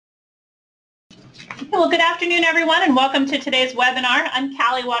Well, good afternoon, everyone, and welcome to today's webinar. I'm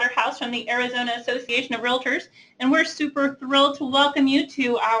Callie Waterhouse from the Arizona Association of Realtors, and we're super thrilled to welcome you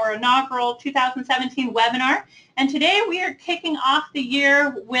to our inaugural 2017 webinar. And today we are kicking off the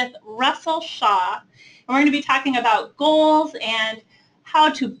year with Russell Shaw, and we're going to be talking about goals and how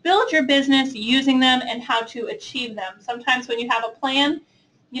to build your business using them and how to achieve them. Sometimes when you have a plan,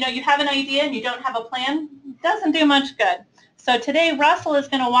 you have an idea and you don't have a plan, it doesn't do much good. So today, Russell is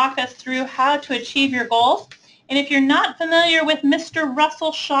going to walk us through how to achieve your goals. And if you're not familiar with Mr.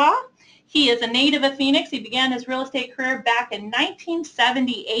 Russell Shaw, he is a native of Phoenix. He began his real estate career back in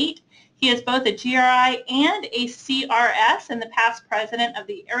 1978. He is both a GRI and a CRS and the past president of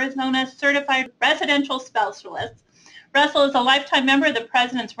the Arizona Certified Residential Specialists. Russell is a lifetime member of the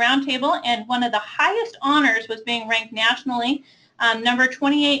President's Roundtable, and one of the highest honors was being ranked nationally number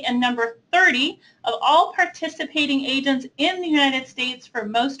 28 and number 30 of all participating agents in the United States for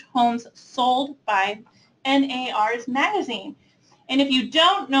most homes sold by NAR's magazine. And if you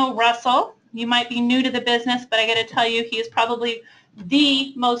don't know Russell, you might be new to the business, but I got to tell you, he is probably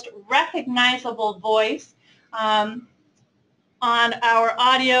the most recognizable voice on our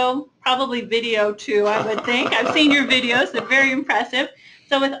audio, probably video too, I would think. I've seen your videos, they're very impressive.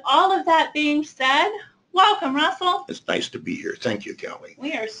 So with all of that being said, welcome, Russell. It's nice to be here. Thank you, Callie.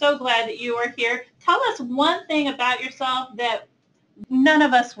 We are so glad that you are here. Tell us one thing about yourself that none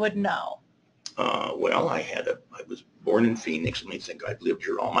of us would know. Well, I was born in Phoenix, and I think I've lived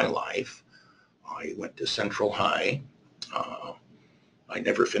here all my life. I went to Central High. I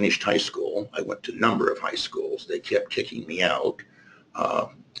never finished high school. I went to a number of high schools. They kept kicking me out,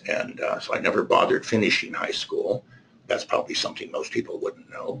 so I never bothered finishing high school. That's probably something most people wouldn't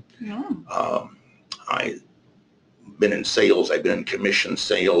know. No. I've been in sales. I've been in commission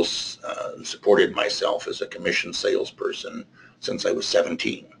sales, supported myself as a commission salesperson since I was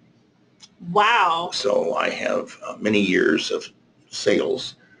 17. Wow. So I have many years of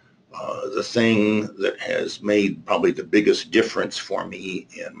sales. The thing that has made probably the biggest difference for me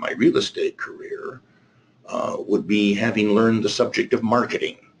in my real estate career would be having learned the subject of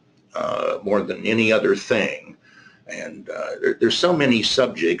marketing more than any other thing. And there's so many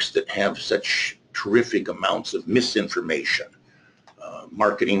subjects that have such terrific amounts of misinformation.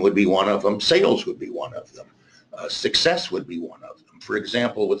 Marketing would be one of them. Sales would be one of them. Success would be one of them. For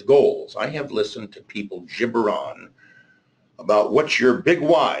example, with goals, I have listened to people gibber on about what's your big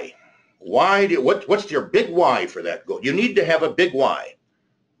why. What's your big why for that goal? You need to have a big why.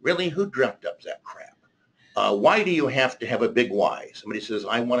 Really? Who dreamt up that crap? Why do you have to have a big why? Somebody says,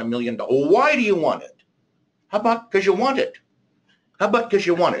 I want $1 million. Why do you want it? How about because you want it? How about because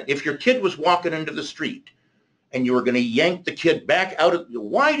you want it? If your kid was walking into the street and you were going to yank the kid back out of,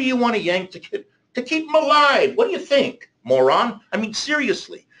 why do you want to yank the kid? To keep him alive. What do you think, moron? I mean,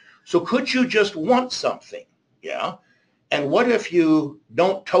 seriously. So could you just want something? Yeah. And what if you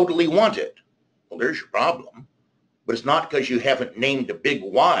don't totally want it? Well, there's your problem. But it's not because you haven't named a big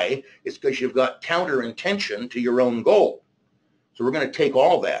why. It's because you've got counter intention to your own goal. So we're going to take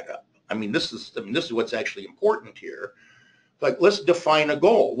all that up. I mean, this is what's actually important here. Like, let's define a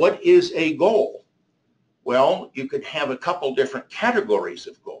goal. What is a goal? Well, you could have a couple different categories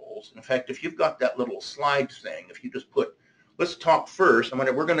of goals. In fact, if you've got that little slide thing, if you just put, let's talk first.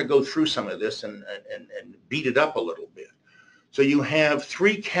 We're going to go through some of this and beat it up a little bit. So you have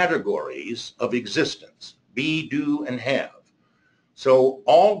three categories of existence: be, do, and have. So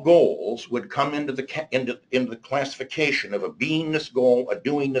all goals would come into the classification of a beingness goal, a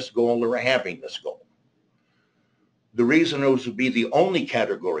doingness goal, or a havingness goal. The reason those would be the only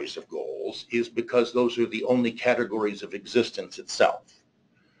categories of goals is because those are the only categories of existence itself.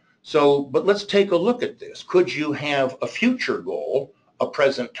 So, but let's take a look at this. Could you have a future goal, a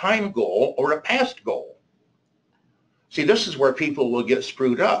present time goal, or a past goal? See, this is where people will get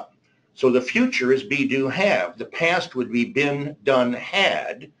screwed up. So the future is be, do, have. The past would be been, done,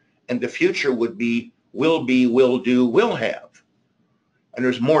 had, and the future would be, will do, will have. And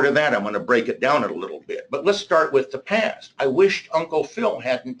there's more to that. I'm going to break it down a little bit. But let's start with the past. I wished Uncle Phil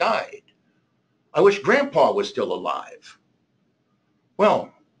hadn't died. I wish Grandpa was still alive.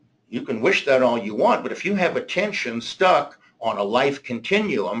 Well, you can wish that all you want, but if you have attention stuck on a life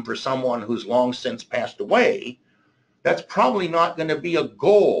continuum for someone who's long since passed away, that's probably not going to be a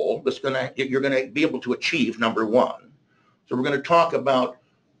goal you're going to be able to achieve, number one. So we're going to talk about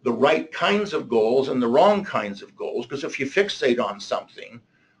the right kinds of goals and the wrong kinds of goals, because if you fixate on something,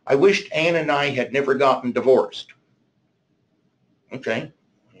 I wished Ann and I had never gotten divorced. Okay.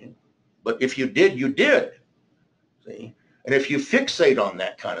 But if you did, you did. See? And if you fixate on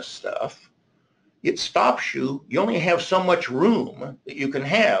that kind of stuff, it stops you. You only have so much room that you can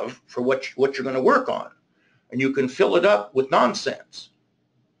have for what you're going to work on. And you can fill it up with nonsense.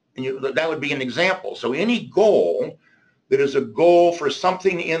 And that would be an example. So any goal that is a goal for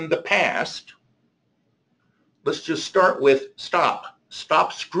something in the past, let's just start with stop.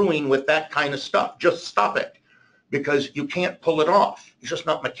 Stop screwing with that kind of stuff. Just stop it, because you can't pull it off. It's just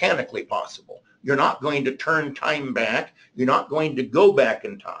not mechanically possible. You're not going to turn time back. You're not going to go back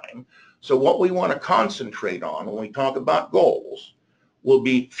in time. So what we want to concentrate on when we talk about goals will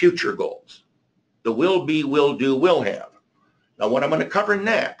be future goals. The will be, will do, will have. Now what I'm going to cover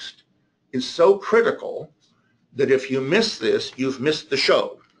next is so critical that if you miss this, you've missed the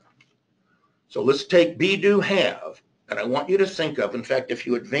show. So let's take be, do, have, and I want you to think of, in fact, if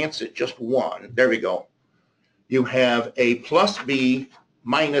you advance it just one, there we go. You have a plus B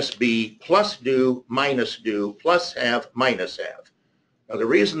minus B plus do minus do plus have minus have. Now the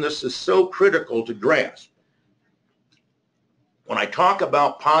reason this is so critical to grasp, when I talk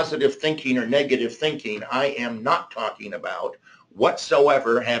about positive thinking or negative thinking, I am not talking about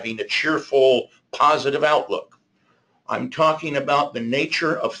whatsoever having a cheerful, positive outlook. I'm talking about the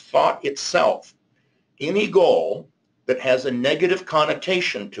nature of thought itself. Any goal that has a negative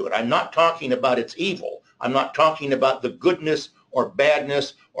connotation to it, I'm not talking about its evil. I'm not talking about the goodness or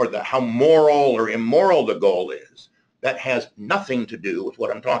badness or how moral or immoral the goal is. That has nothing to do with what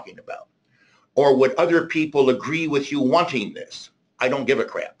I'm talking about. Or would other people agree with you wanting this? I don't give a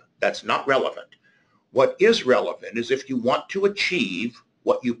crap. That's not relevant. What is relevant is if you want to achieve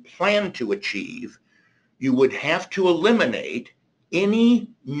what you plan to achieve, you would have to eliminate any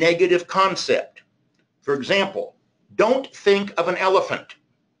negative concept. For example, don't think of an elephant.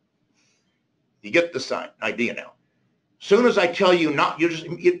 You get the idea now. Soon as I tell you not,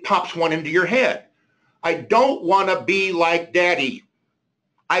 it pops one into your head. I don't want to be like Daddy.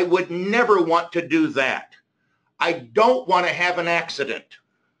 I would never want to do that. I don't want to have an accident.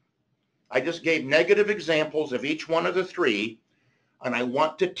 I just gave negative examples of each one of the three, and I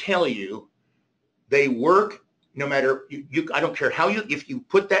want to tell you they work no matter, I don't care how if you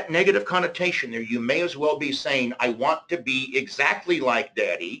put that negative connotation there, you may as well be saying, I want to be exactly like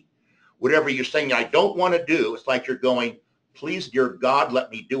Daddy. Whatever you're saying I don't want to do, it's like you're going, please, dear God, let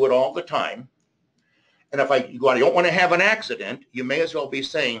me do it all the time. And if I don't want to have an accident, you may as well be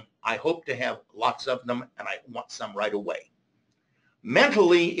saying, I hope to have lots of them and I want some right away.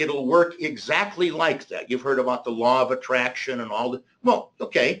 Mentally, it'll work exactly like that. You've heard about the law of attraction and all that. Well,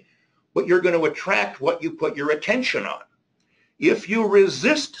 okay, but you're going to attract what you put your attention on. If you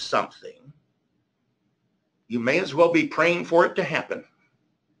resist something, you may as well be praying for it to happen.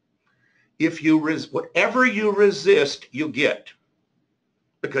 If you whatever you resist, you get,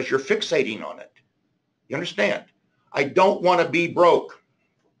 because you're fixating on it. You understand? I don't want to be broke.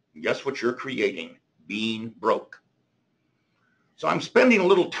 Guess what you're creating? Being broke. So I'm spending a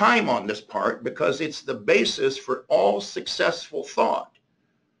little time on this part because it's the basis for all successful thought.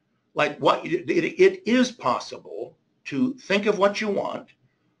 Like it is possible to think of what you want,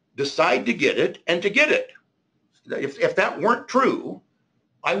 decide to get it, and to get it. If that weren't true,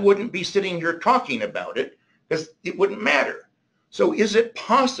 I wouldn't be sitting here talking about it because it wouldn't matter. So is it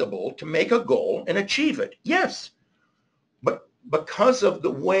possible to make a goal and achieve it? Yes. But because of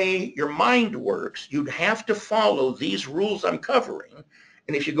the way your mind works, you'd have to follow these rules I'm covering.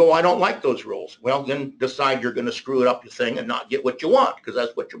 And if you go, I don't like those rules, well, then decide you're going to screw it up your thing and not get what you want, because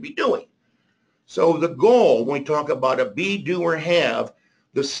that's what you'll be doing. So the goal, when we talk about a be, do, or have,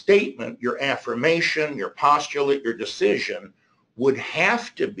 the statement, your affirmation, your postulate, your decision would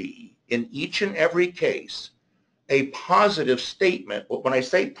have to be, in each and every case, a positive statement. But when I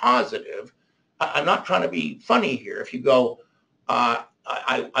say positive, I'm not trying to be funny here. If you go, I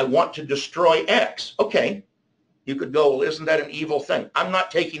want to destroy X. Okay, you could go, well, isn't that an evil thing? I'm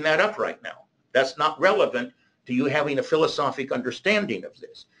not taking that up right now. That's not relevant to you having a philosophic understanding of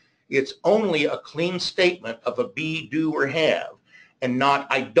this. It's only a clean statement of a be, do, or have, and not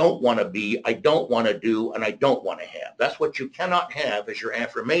I don't want to be, I don't want to do, and I don't want to have. That's what you cannot have as your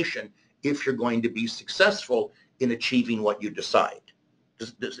affirmation if you're going to be successful in achieving what you decide.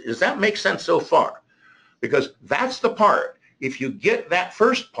 Does that make sense so far? Because that's the part. If you get that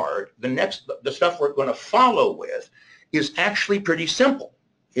first part, the stuff we're going to follow with is actually pretty simple.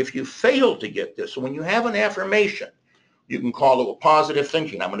 If you fail to get this, so when you have an affirmation, you can call it a positive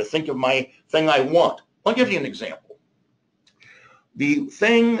thinking. I'm going to think of my thing I want. I'll give you an example.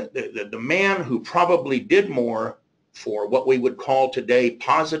 The man who probably did more for what we would call today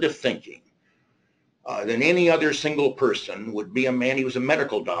positive thinking than any other single person would be a man. He was a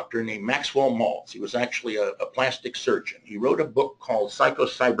medical doctor named Maxwell Maltz. He was actually a plastic surgeon. He wrote a book called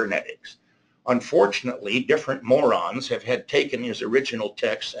Psychocybernetics. Unfortunately, different morons have had taken his original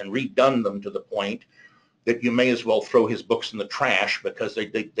texts and redone them to the point that you may as well throw his books in the trash, because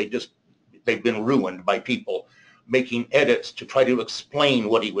they've been ruined by people making edits to try to explain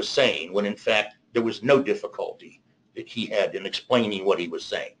what he was saying, when in fact there was no difficulty that he had in explaining what he was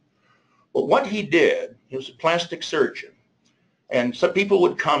saying. But what he did, he was a plastic surgeon, and some people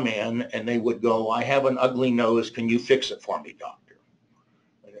would come in and they would go, "I have an ugly nose, can you fix it for me, doctor?"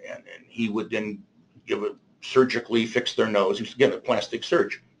 And he would then surgically fix their nose. He was, again, a plastic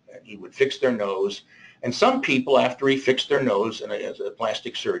surgeon, and he would fix their nose. And some people, after he fixed their nose and as a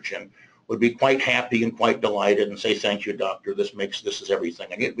plastic surgeon, would be quite happy and quite delighted and say, "Thank you, doctor, this is everything."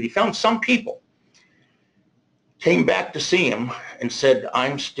 But he found some people came back to see him and said,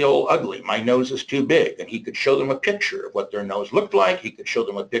 "I'm still ugly. My nose is too big." And he could show them a picture of what their nose looked like. He could show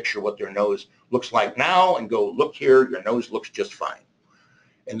them a picture of what their nose looks like now and go, "Look here, your nose looks just fine."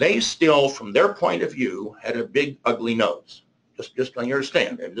 And they still, from their point of view, had a big, ugly nose. Just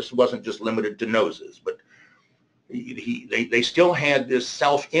understand, and this wasn't just limited to noses, but they still had this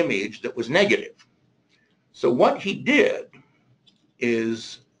self-image that was negative. So what he did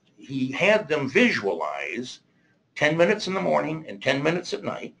is he had them visualize 10 minutes in the morning and 10 minutes at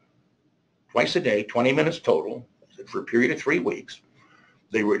night, twice a day, 20 minutes total, for a period of 3 weeks.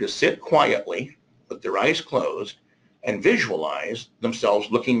 They were to sit quietly with their eyes closed and visualize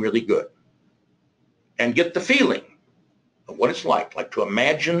themselves looking really good and get the feeling of what it's like to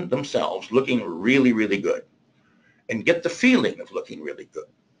imagine themselves looking really, really good and get the feeling of looking really good,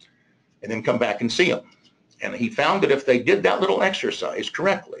 and then come back and see them. And he found that if they did that little exercise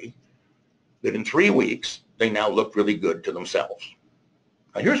correctly, that in 3 weeks, they now looked really good to themselves.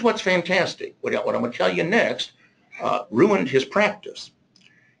 Now, here's what's fantastic. What I'm going to tell you next ruined his practice.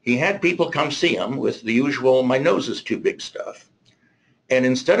 He had people come see him with the usual, "My nose is too big" stuff. And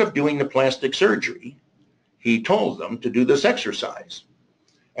instead of doing the plastic surgery, he told them to do this exercise.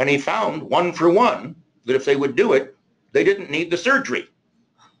 And he found, one for one, that if they would do it, they didn't need the surgery,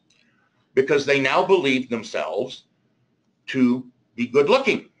 because they now believed themselves to be good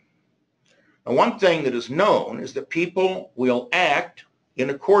looking. Now, one thing that is known is that people will act in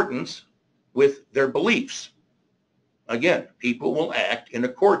accordance with their beliefs. Again, people will act in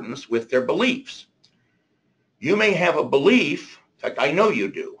accordance with their beliefs. You may have a belief, in fact, I know you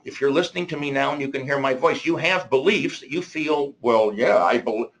do. If you're listening to me now and you can hear my voice, you have beliefs that you feel, "Well, yeah, I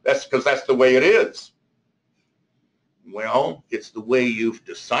believe that's because that's the way it is." Well, it's the way you've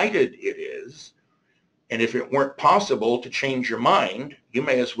decided it is. And if it weren't possible to change your mind, you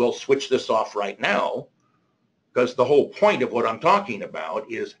may as well switch this off right now, because the whole point of what I'm talking about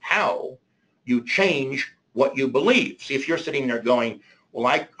is how you change what you believe. See, if you're sitting there going, "Well,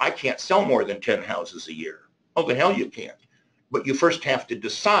 I can't sell more than 10 houses a year." Oh, the hell you can't. But you first have to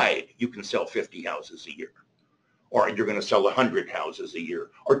decide you can sell 50 houses a year, or you're going to sell 100 houses a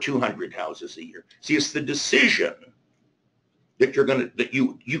year, or 200 houses a year. See, it's the decision that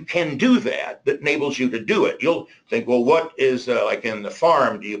you can do that enables you to do it. You'll think, "Well, what is like in the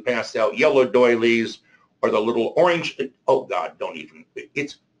farm? Do you pass out yellow doilies or the little orange?" Oh God, don't even.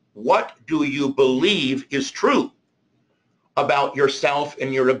 It's what do you believe is true about yourself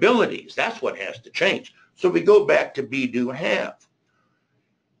and your abilities? That's what has to change. So we go back to be, do, have.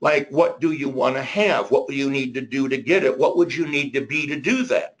 Like, what do you want to have? What do you need to do to get it? What would you need to be to do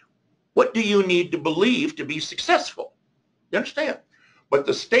that? What do you need to believe to be successful? You understand? But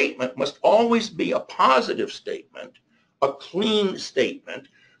the statement must always be a positive statement, a clean statement.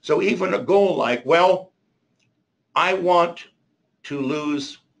 So even a goal like, "Well, I want to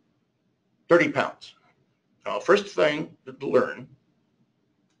lose 30 pounds. Now, first thing to learn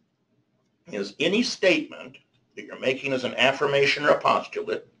is any statement that you're making as an affirmation or a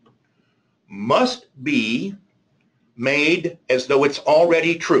postulate must be made as though it's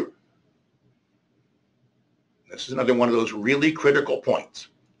already true. This is another one of those really critical points.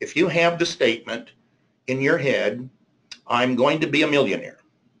 If you have the statement in your head, "I'm going to be a millionaire."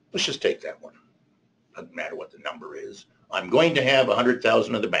 Let's just take that one. Doesn't matter what the number is. "I'm going to have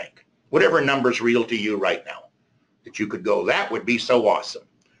 100,000 in the bank." Whatever number's real to you right now, that you could go, "That would be so awesome."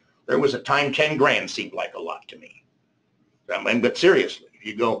 There was a time 10 grand seemed like a lot to me. But seriously, if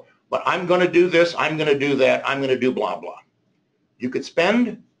you go, "But I'm going to do this, I'm going to do that, I'm going to do blah, blah." You could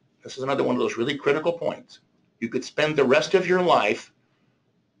spend, this is another one of those really critical points, you could spend the rest of your life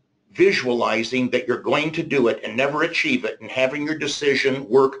visualizing that you're going to do it and never achieve it, and having your decision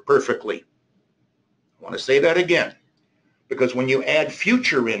work perfectly. I want to say that again, because when you add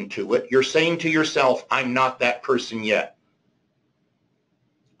future into it, you're saying to yourself, "I'm not that person yet.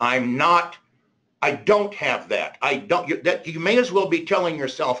 I'm not I don't have that. I don't. You may as well be telling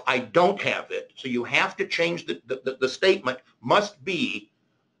yourself, I don't have it. So you have to change the statement. Must be,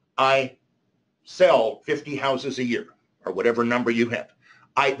 I sell 50 houses a year, or whatever number you have.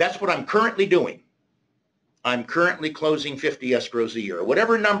 That's what I'm currently doing. I'm currently closing 50 escrows a year, or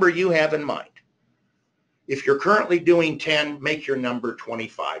whatever number you have in mind. If you're currently doing 10, make your number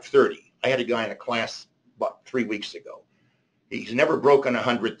 25, 30. I had a guy in a class about 3 weeks ago. He's never broken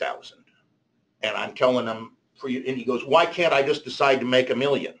 100,000. And I'm telling him, and he goes, why can't I just decide to make $1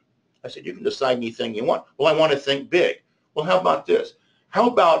 million? I said, you can decide anything you want. Well, I want to think big. Well, how about this? How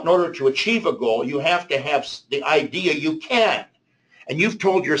about in order to achieve a goal, you have to have the idea you can. And you've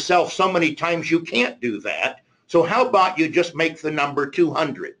told yourself so many times you can't do that. So how about you just make the number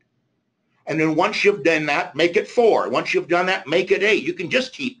 200? And then once you've done that, make it 4. Once you've done that, make it 8. You can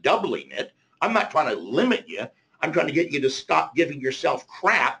just keep doubling it. I'm not trying to limit you. I'm trying to get you to stop giving yourself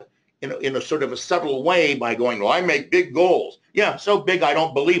crap in a sort of a subtle way by going, well, I make big goals. Yeah, so big I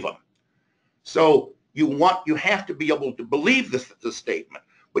don't believe them. So you have to be able to believe the statement.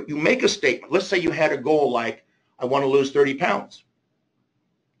 But you make a statement. Let's say you had a goal like, I want to lose 30 pounds.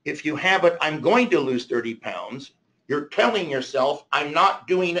 If you have it, I'm going to lose 30 pounds, you're telling yourself, I'm not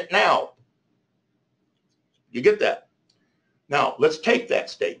doing it now. You get that? Now, let's take that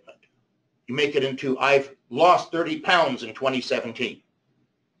statement. You make it into, I've lost 30 pounds in 2017.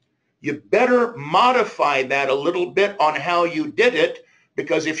 You better modify that a little bit on how you did it,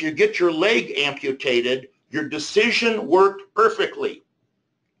 because if you get your leg amputated, your decision worked perfectly.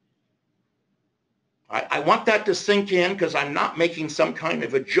 I want that to sink in, because I'm not making some kind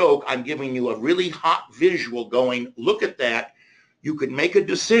of a joke. I'm giving you a really hot visual going, look at that. You could make a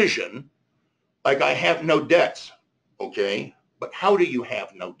decision like, I have no debts, okay? But how do you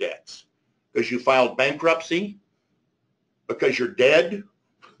have no debts? Because you filed bankruptcy? Because you're dead?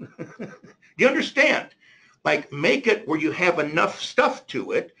 You understand? Like, make it where you have enough stuff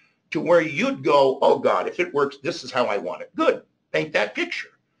to it to where you'd go, oh God, if it works, this is how I want it. Good. Paint that picture.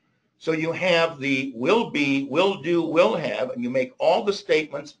 So you have the will be, will do, will have, and you make all the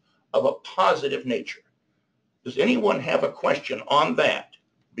statements of a positive nature. Does anyone have a question on that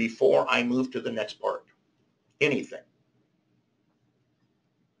before I move to the next part? Anything?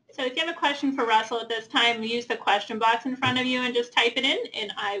 So if you have a question for Russell at this time, use the question box in front of you and just type it in,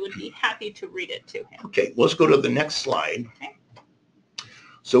 and I would be happy to read it to him. Okay, let's go to the next slide. Okay.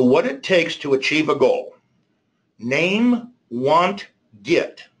 So what it takes to achieve a goal. Name, want,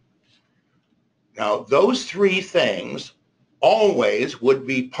 get. Now, those 3 things always would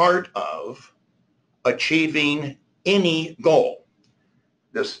be part of achieving any goal.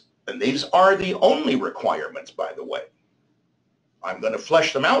 And these are the only requirements, by the way. I'm going to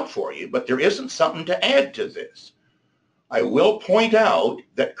flesh them out for you, but there isn't something to add to this. I will point out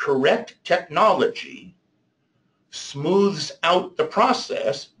that correct technology smooths out the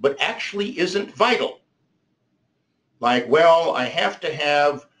process, but actually isn't vital. Like, well, I have to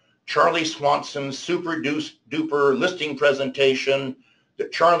have Charlie Swanson's super duper listing presentation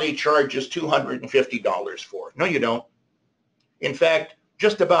that Charlie charges $250 for. No, you don't. In fact,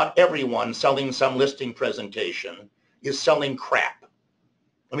 just about everyone selling some listing presentation is selling crap.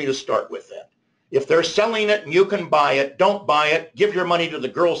 Let me just start with that. If they're selling it and you can buy it, don't buy it. Give your money to the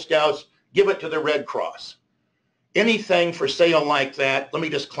Girl Scouts. Give it to the Red Cross. Anything for sale like that, let me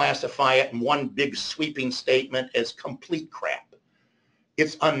just classify it in one big sweeping statement as complete crap.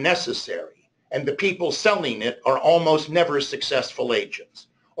 It's unnecessary. And the people selling it are almost never successful agents.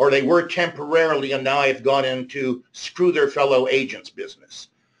 Or they were temporarily and now have gone into screw their fellow agents business.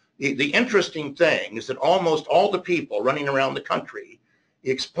 The interesting thing is that almost all the people running around the country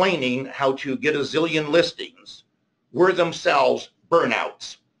explaining how to get a zillion listings were themselves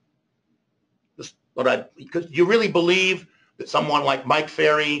burnouts. Because you really believe that someone like Mike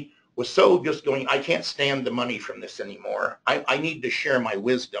Ferry was so just going, I can't stand the money from this anymore. I need to share my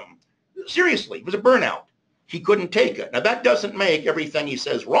wisdom. Seriously, it was a burnout. He couldn't take it. Now, that doesn't make everything he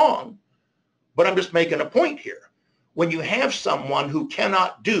says wrong, but I'm just making a point here. When you have someone who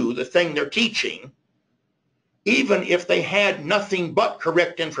cannot do the thing they're teaching, even if they had nothing but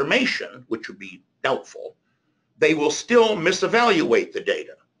correct information, which would be doubtful, they will still misevaluate the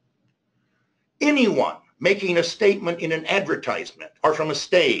data. Anyone making a statement in an advertisement or from a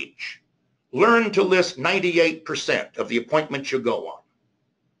stage, learn to list 98% of the appointments you go on.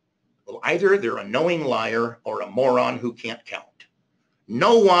 Well, either they're a knowing liar or a moron who can't count.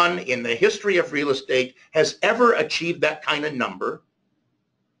 No one in the history of real estate has ever achieved that kind of number,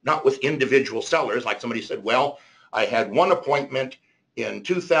 not with individual sellers. Like somebody said, well, I had one appointment in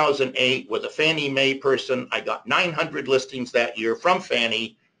 2008 with a Fannie Mae person. I got 900 listings that year from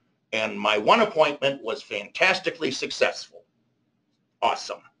Fannie. And my one appointment was fantastically successful.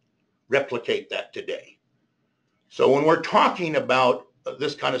 Awesome. Replicate that today. So when we're talking about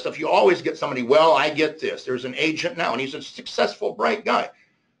this kind of stuff, you always get somebody, well, I get this. There's an agent now, and he's a successful, bright guy.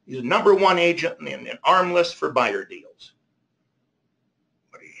 He's a #1 agent in arm list for buyer deals.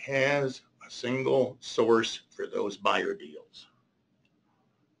 But he has a single source for those buyer deals.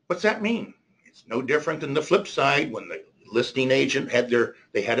 What's that mean? It's no different than the flip side when the listing agent had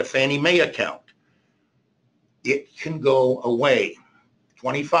they had a Fannie Mae account. It can go away.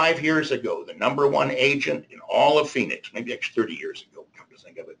 25 years ago, the #1 agent in all of Phoenix, maybe actually 30 years ago, come to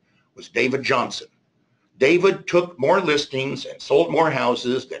think of it, was David Johnson. David took more listings and sold more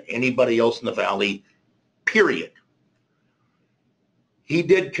houses than anybody else in the valley, period. He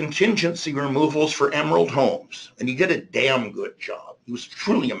did contingency removals for Emerald Homes, and he did a damn good job. He was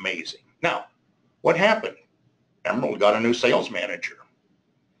truly amazing. Now, what happened? Emerald got a new sales manager,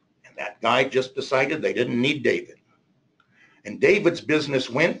 and that guy just decided they didn't need David. And David's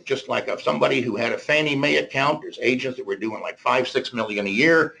business went just like of somebody who had a Fannie Mae account. There's agents that were doing like $5-6 million a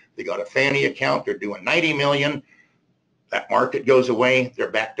year. They got a Fannie account. They're doing $90 million. That market goes away.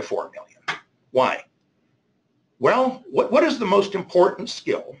 They're back to $4 million. Why? Well, what is the most important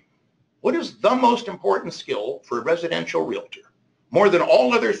skill? What is the most important skill for a residential realtor? More than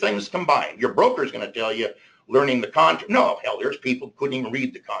all other things combined. Your broker is going to tell you learning the contract. No, hell, there's people who couldn't even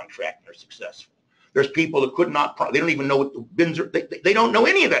read the contract and they're successful. There's people that could not, they don't even know what the bins are, they don't know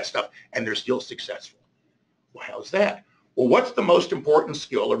any of that stuff, and they're still successful. Well, how's that? Well, what's the most important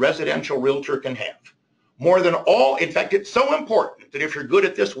skill a residential realtor can have? More than all, in fact, it's so important that if you're good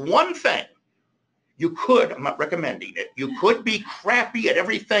at this one thing, you could, I'm not recommending it, you could be crappy at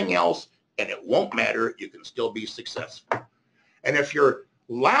everything else, and it won't matter, you can still be successful. And if you're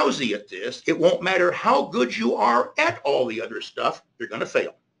lousy at this, it won't matter how good you are at all the other stuff, you're going to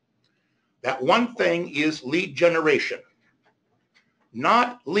fail. That one thing is lead generation,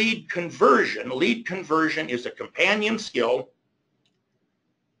 not lead conversion. Lead conversion is a companion skill.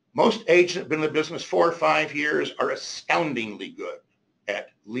 Most agents that have been in the business 4 or 5 years are astoundingly good at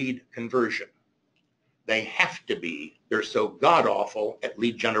lead conversion. They have to be. They're so god-awful at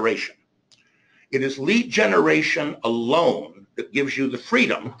lead generation. It is lead generation alone that gives you the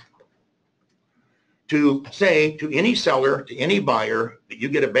freedom to say to any seller, to any buyer that you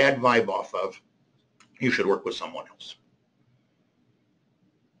get a bad vibe off of, you should work with someone else.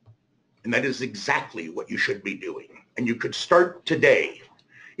 And that is exactly what you should be doing. And you could start today.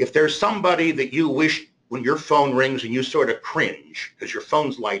 If there's somebody that you wish when your phone rings and you sort of cringe because your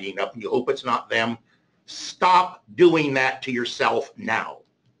phone's lighting up and you hope it's not them, stop doing that to yourself now.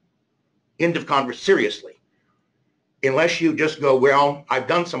 End of conversation. Seriously. Unless you just go, well, I've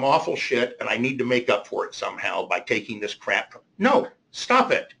done some awful shit and I need to make up for it somehow by taking this crap. No,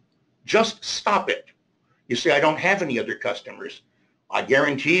 stop it. Just stop it. You say, I don't have any other customers. I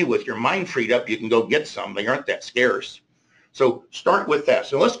guarantee you with your mind freed up, you can go get some. They aren't that scarce. So start with that.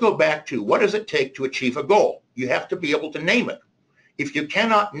 So let's go back to what does it take to achieve a goal? You have to be able to name it. If you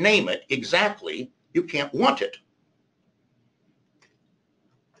cannot name it exactly, you can't want it.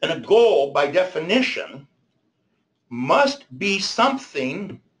 And a goal, by definition, must be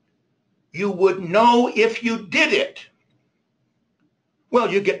something you would know if you did it.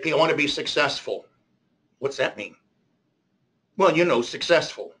 Well, you get, I want to be successful. What's that mean? Well, you know,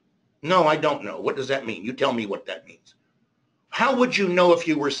 successful. No, I don't know. What does that mean? You tell me what that means. How would you know if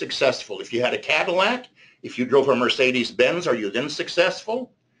you were successful? If you had a Cadillac, if you drove a Mercedes-Benz, are you then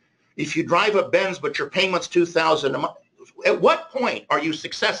successful? If you drive a Benz but your payment's $2,000 a month, at what point are you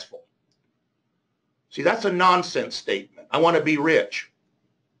successful? See, that's a nonsense statement. I want to be rich.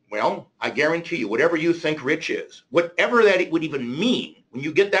 Well, I guarantee you, whatever you think rich is, whatever that it would even mean, when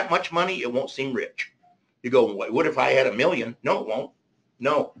you get that much money, it won't seem rich. You go, what if I had $1 million? No, it won't.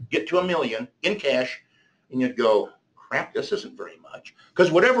 No, get to $1 million in cash, and you'd go, crap, this isn't very much.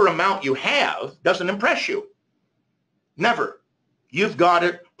 Because whatever amount you have doesn't impress you. Never. You've got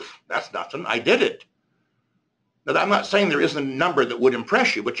it. That's nothing. I did it. Now, I'm not saying there isn't a number that would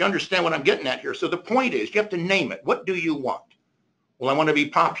impress you, but you understand what I'm getting at here. So the point is, you have to name it. What do you want? Well, I want to be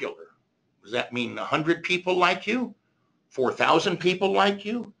popular. Does that mean 100 people like you? 4,000 people like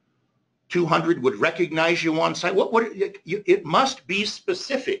you? 200 would recognize you on site? It must be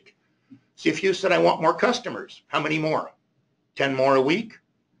specific. See, if you said, I want more customers, how many more? 10 more a week?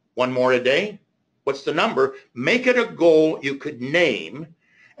 1 more a day? What's the number? Make it a goal you could name,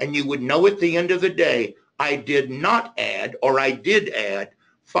 and you would know at the end of the day, I did not add, or I did add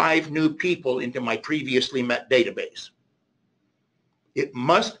 5 new people into my previously met database. It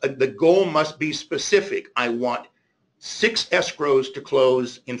must, the goal must be specific. I want 6 escrows to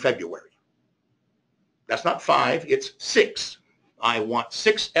close in February. That's not 5, it's 6. I want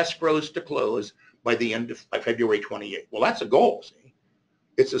 6 escrows to close by the end of February 28th. Well, that's a goal, see?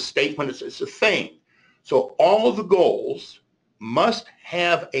 It's a statement, it's a thing. So all the goals must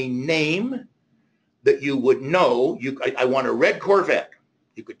have a name that you would know. I want a red Corvette.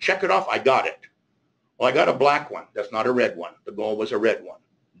 You could check it off, I got it. Well, I got a black one. That's not a red one. The goal was a red one.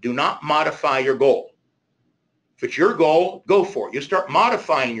 Do not modify your goal. If it's your goal, go for it. You start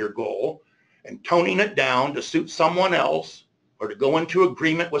modifying your goal and toning it down to suit someone else or to go into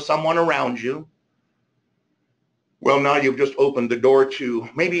agreement with someone around you. Well, now you've just opened the door to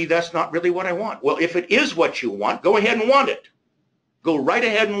maybe that's not really what I want. Well, if it is what you want, go ahead and want it. Go right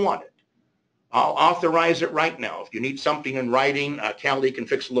ahead and want it. I'll authorize it right now. If you need something in writing, Callie can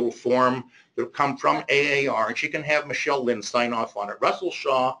fix a little form that'll come from AAR, and she can have Michelle Lynn sign off on it. Russell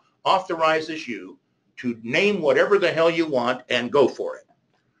Shaw authorizes you to name whatever the hell you want and go for it.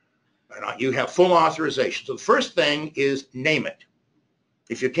 And you have full authorization. So the first thing is name it.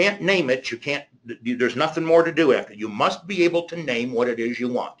 If you can't name it, you can't. There's nothing more to do after. You must be able to name what it is you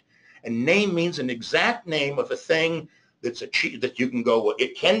want. And name means an exact name of a thing that's that you can go, well,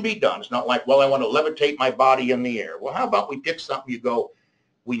 it can be done. It's not like, well, I want to levitate my body in the air. Well, how about we pick something you go,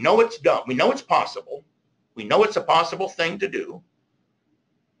 we know it's done. We know it's possible. We know it's a possible thing to do.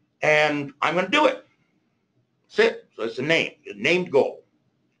 And I'm going to do it. That's it. So it's a name, a named goal.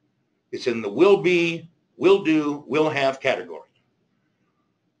 It's in the will be, will do, will have category.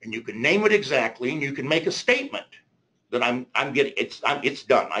 And you can name it exactly, and you can make a statement that I'm getting, it's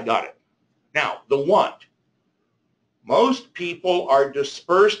done. I got it. Now, the want. Most people are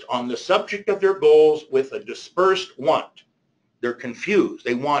dispersed on the subject of their goals with a dispersed want. They're confused.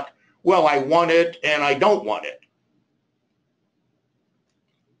 They want, well, I want it and I don't want it.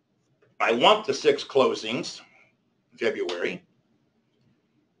 I want the 6 closings in February.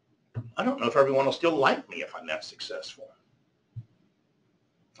 I don't know if everyone will still like me if I'm that successful.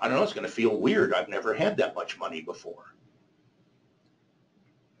 I don't know, it's going to feel weird. I've never had that much money before.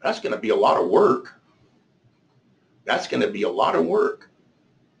 That's going to be a lot of work. That's going to be a lot of work.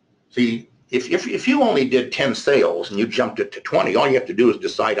 See, if you only did 10 sales and you jumped it to 20, all you have to do is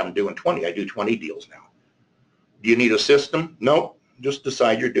decide I'm doing 20. I do 20 deals now. Do you need a system? Nope. Just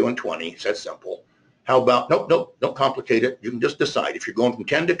decide you're doing 20. It's that simple. How about, nope, don't complicate it. You can just decide. If you're going from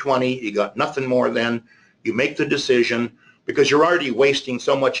 10 to 20, you got nothing more than you make the decision because you're already wasting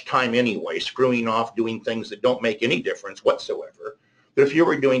so much time anyway, screwing off, doing things that don't make any difference whatsoever. But if you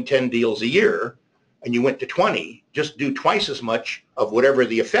were doing 10 deals a year and you went to 20, just do twice as much of whatever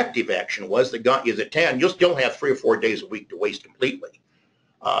the effective action was that got you the 10. You'll still have 3 or 4 days a week to waste completely.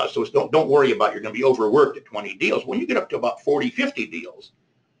 So don't worry about you're going to be overworked at 20 deals. When you get up to about 40, 50 deals,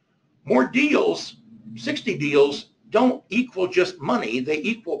 more deals, 60 deals don't equal just money. They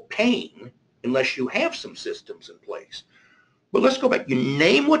equal pain unless you have some systems in place. But let's go back. You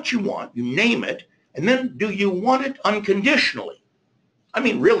name what you want. You name it. And then do you want it unconditionally? I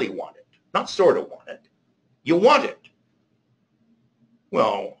mean, really want it, not sort of want it. You want it.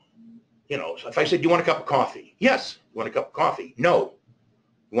 Well, you know, if I said, do you want a cup of coffee? Yes. You want a cup of coffee? No.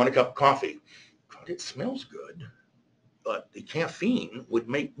 You want a cup of coffee? God, it smells good, but the caffeine would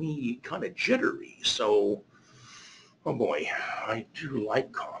make me kind of jittery. So, oh boy, I do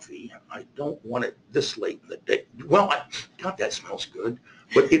like coffee. I don't want it this late in the day. Well, God, that smells good,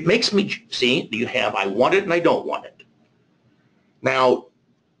 but it makes me, see, you have, I want it and I don't want it. Now,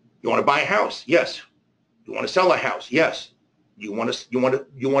 you want to buy a house? Yes. You want to sell a house? Yes. You want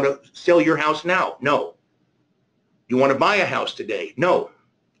to sell your house now? No. You want to buy a house today? No.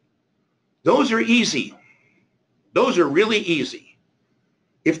 Those are easy. Those are really easy.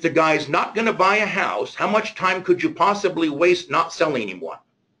 If the guy's not going to buy a house, how much time could you possibly waste not selling him one?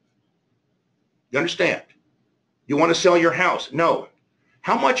 You understand? You want to sell your house? No.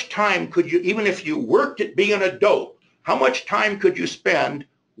 How much time could you, even if you worked at being a dope, how much time could you spend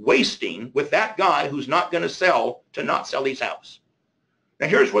wasting with that guy who's not going to sell to not sell his house? Now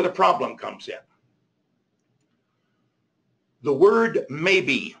here's where the problem comes in. The word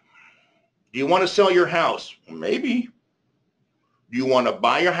maybe. Do you want to sell your house? Maybe. Do you want to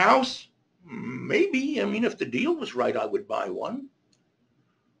buy a house? Maybe. I mean, if the deal was right, I would buy one.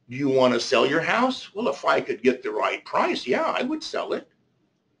 Do you want to sell your house? Well, if I could get the right price, yeah, I would sell it.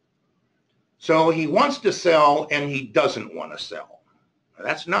 So he wants to sell and he doesn't want to sell. Now,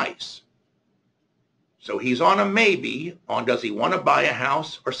 that's nice. So he's on a maybe on does he want to buy a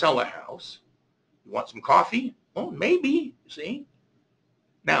house or sell a house? You want some coffee? Well, maybe, see?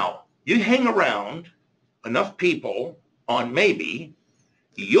 Now, you hang around enough people on maybe,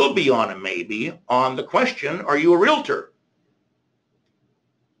 You'll be on a maybe on the question, are you a realtor?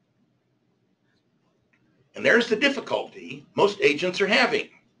 And there's the difficulty most agents are having.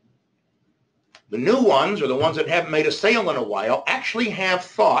 The new ones, or the ones that haven't made a sale in a while, actually have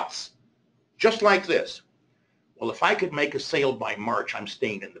thoughts just like this. Well, if I could make a sale by March, I'm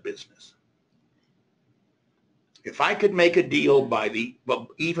staying in the business. If I could make a deal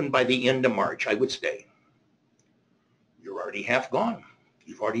even by the end of March, I would stay. You're already half gone.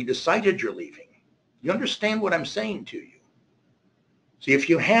 You've already decided you're leaving. You understand what I'm saying to you? See, if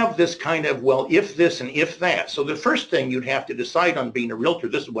you have this kind of, well, if this and if that, so the first thing you'd have to decide on being a realtor,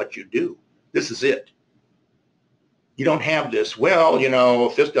 this is what you do. This is it. You don't have this, well, you know,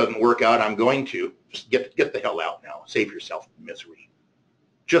 if this doesn't work out, I'm going to. Just get the hell out now. Save yourself misery.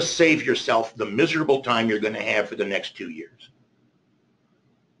 Just save yourself the miserable time you're going to have for the next 2 years.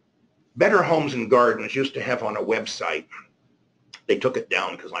 Better Homes and Gardens used to have on a website, they took it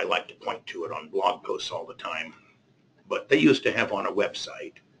down because I like to point to it on blog posts all the time, but they used to have on a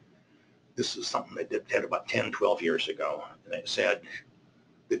website, this is something they did about 10, 12 years ago, and it said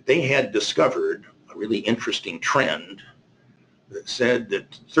that they had discovered a really interesting trend that said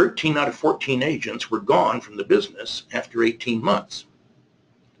that 13 out of 14 agents were gone from the business after 18 months.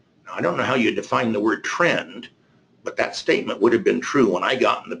 Now, I don't know how you define the word trend, but that statement would have been true when I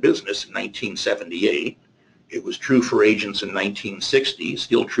got in the business in 1978. It was true for agents in 1960,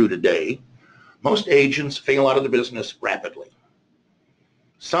 still true today. Most agents fail out of the business rapidly.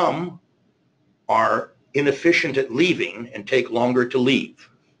 Some are inefficient at leaving and take longer to leave.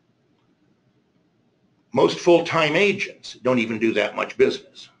 Most full-time agents don't even do that much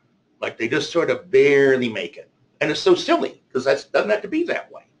business. Like they just sort of barely make it. And it's so silly because that doesn't have to be that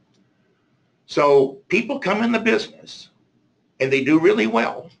way. So people come in the business and they do really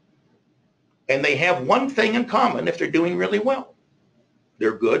well. And they have one thing in common if they're doing really well.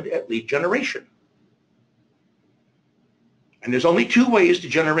 They're good at lead generation. And there's only 2 ways to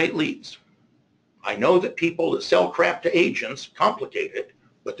generate leads. I know that people that sell crap to agents complicate it,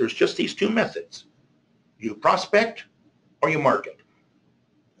 but there's just these 2 methods. You prospect or you market.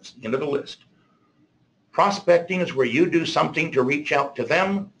 That's the end of the list. Prospecting is where you do something to reach out to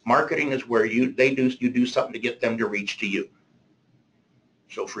them. Marketing is where you do something to get them to reach to you.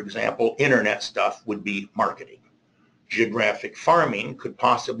 So for example, internet stuff would be marketing. Geographic farming could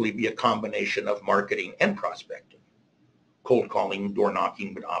possibly be a combination of marketing and prospecting. Cold calling, door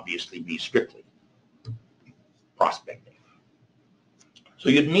knocking would obviously be strictly prospecting. So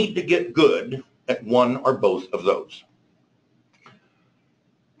you'd need to get good at one or both of those.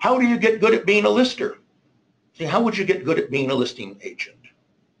 How do you get good at being a lister? See, how would you get good at being a listing agent?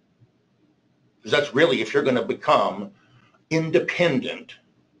 Because that's really, if you're going to become independent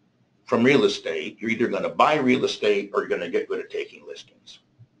from real estate, you're either going to buy real estate or you're going to get good at taking listings.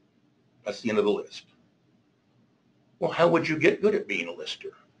 That's the end of the list. Well, how would you get good at being a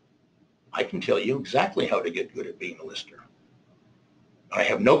lister? I can tell you exactly how to get good at being a lister. I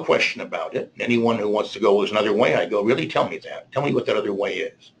have no question about it. Anyone who wants to go, there's another way, I go, really, tell me that. Tell me what that other way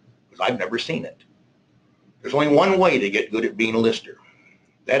is, because I've never seen it. There's only one way to get good at being a lister.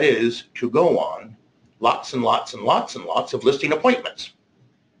 That is to go on lots and lots and lots and lots of listing appointments.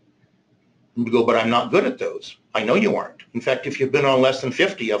 And you go, but I'm not good at those. I know you aren't. In fact, if you've been on less than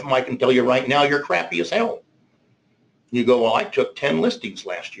 50 of them, I can tell you right now, you're crappy as hell. You go, well, I took 10 listings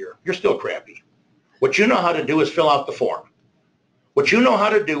last year. You're still crappy. What you know how to do is fill out the form. What you know how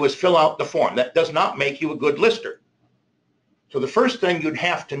to do is fill out the form. That does not make you a good lister. So the first thing you'd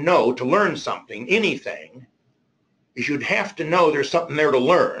have to know to learn something, anything, is you'd have to know there's something there to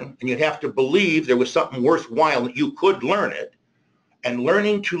learn, and you'd have to believe there was something worthwhile that you could learn it. And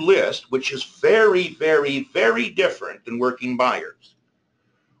learning to list, which is very, very, very different than working buyers.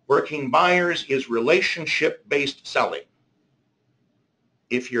 Working buyers is relationship-based selling.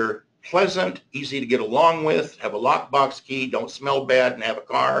 If you're pleasant, easy to get along with, have a lockbox key, don't smell bad, and have a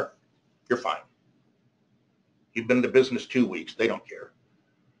car, you're fine. You've been in the business 2 weeks. They don't care.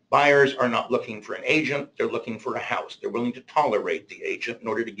 Buyers are not looking for an agent. They're looking for a house. They're willing to tolerate the agent in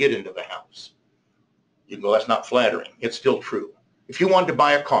order to get into the house. You go, that's not flattering. It's still true. If you wanted to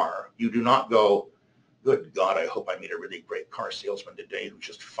buy a car, you do not go, good God, I hope I meet a really great car salesman today who's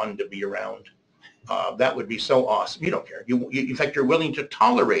just fun to be around. That would be so awesome. You don't care. In fact, you're willing to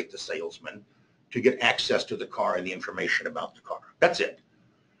tolerate the salesman to get access to the car and the information about the car. That's it.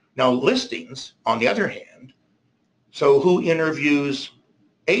 Now, listings, on the other hand, so who interviews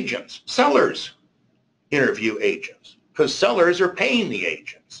agents? Sellers interview agents because sellers are paying the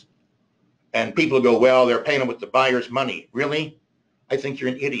agents. And people go, well, they're paying them with the buyer's money. Really? I think you're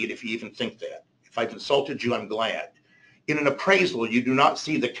an idiot if you even think that. If I've insulted you, I'm glad. In an appraisal, you do not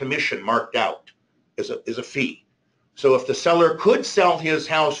see the commission marked out as a fee. So if the seller could sell his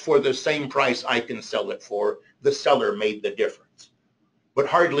house for the same price I can sell it for, the seller made the difference. But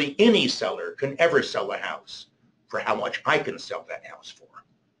hardly any seller can ever sell a house for how much I can sell that house for.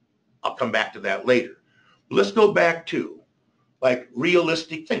 I'll come back to that later. Let's go back to like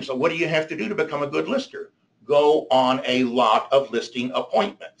realistic things. So what do you have to do to become a good lister? Go on a lot of listing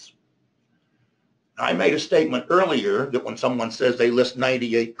appointments. I made a statement earlier that when someone says they list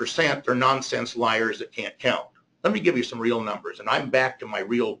 98%, they're nonsense liars that can't count. Let me give you some real numbers, and I'm back to my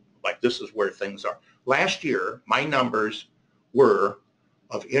real, like this is where things are. Last year, my numbers were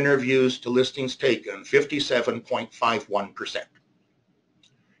of interviews to listings taken, 57.51%.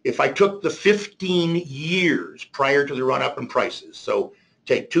 If I took the 15 years prior to the run-up in prices, so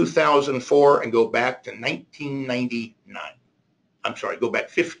take 2004 and go back to 1999. I'm sorry, go back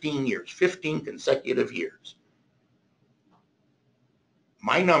 15 years, 15 consecutive years.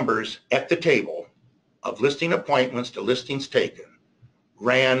 My numbers at the table of listing appointments to listings taken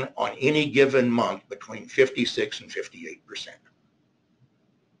ran on any given month between 56 and 58%.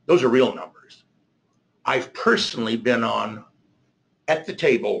 Those are real numbers. I've personally been on at the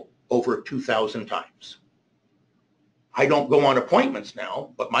table over 2,000 times. I don't go on appointments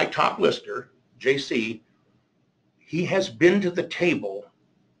now, but my top lister, JC, he has been to the table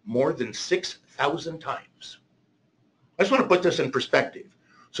more than 6,000 times. I just want to put this in perspective.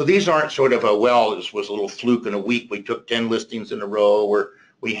 So these aren't sort of a, well, this was a little fluke in a week. We took 10 listings in a row, or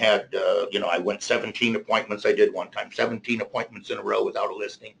we had, I went 17 appointments. I did one time, 17 appointments in a row without a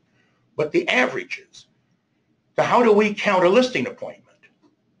listing. But the averages. So how do we count a listing appointment?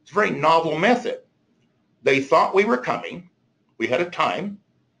 It's a very novel method. They thought we were coming. We had a time.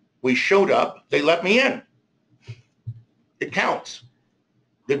 We showed up. They let me in. It counts.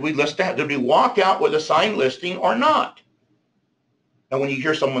 Did we list that? Did we walk out with a signed listing or not? Now, when you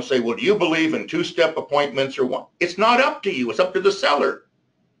hear someone say, well, do you believe in two-step appointments or one? It's not up to you. It's up to the seller.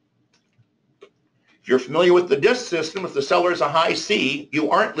 If you're familiar with the DISC system, if the seller is a high C,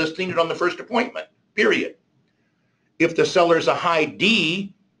 you aren't listing it on the first appointment, period. If the seller is a high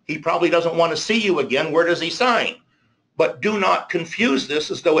D, he probably doesn't want to see you again. Where does he sign? But do not confuse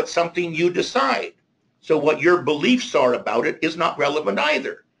this as though it's something you decide. So what your beliefs are about it is not relevant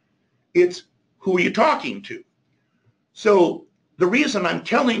either. It's who are you talking to? So the reason I'm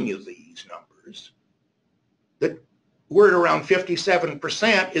telling you these numbers, that we're at around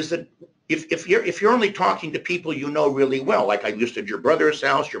 57%, is that if you're only talking to people you know really well, like I listed your brother's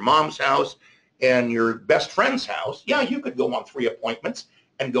house, your mom's house, and your best friend's house, yeah, you could go on 3 appointments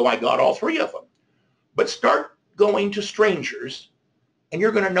and go, I got all 3 of them. But start going to strangers, and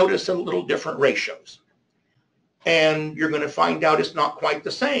you're going to notice a little different ratios. And you're going to find out it's not quite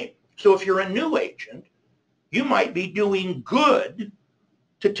the same. So if you're a new agent, you might be doing good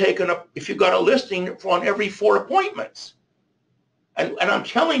to take if you've got a listing on every 4 appointments. And I'm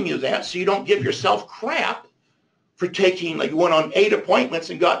telling you that so you don't give yourself crap for taking, like you went on 8 appointments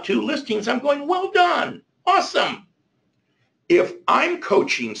and got 2 listings. I'm going, well done, awesome. If I'm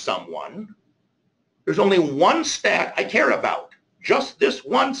coaching someone, there's only one stat I care about, just this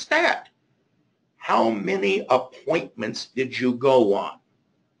one stat. How many appointments did you go on?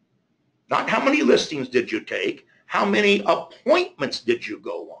 Not how many listings did you take, how many appointments did you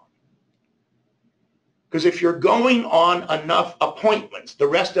go on? Because if you're going on enough appointments, the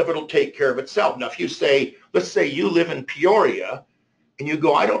rest of it will take care of itself. Now, if you say, let's say you live in Peoria, and you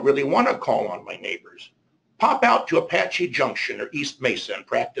go, I don't really want to call on my neighbors. Pop out to Apache Junction or East Mesa and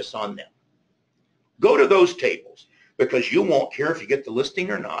practice on them. Go to those tables, because you won't care if you get the listing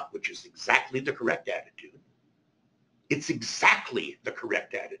or not, which is exactly the correct attitude. It's exactly the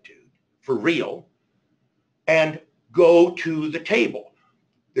correct attitude, for real. And go to the table.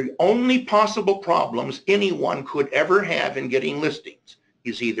 The only possible problems anyone could ever have in getting listings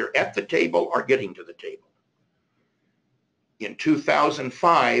is either at the table or getting to the table. In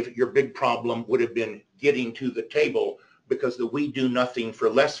 2005, your big problem would have been getting to the table, because the we do nothing for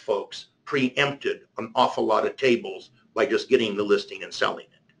less folks preempted an awful lot of tables by just getting the listing and selling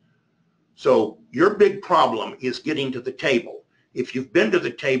it. So your big problem is getting to the table. If you've been to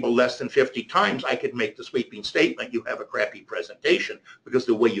the table less than 50 times, I could make the sweeping statement you have a crappy presentation, because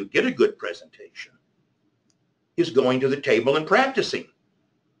the way you get a good presentation is going to the table and practicing.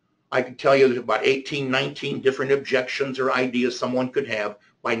 I could tell you there's about 18, 19 different objections or ideas someone could have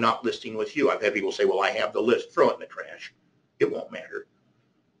by not listing with you. I've had people say, well, I have the list. Throw it in the trash. It won't matter.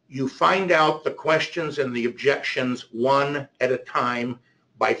 You find out the questions and the objections one at a time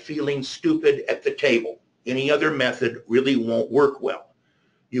by feeling stupid at the table. Any other method really won't work well.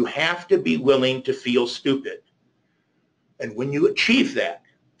 You have to be willing to feel stupid. And when you achieve that,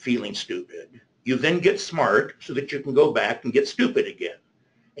 feeling stupid, you then get smart so that you can go back and get stupid again.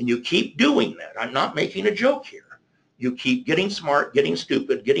 And you keep doing that. I'm not making a joke here. You keep getting smart, getting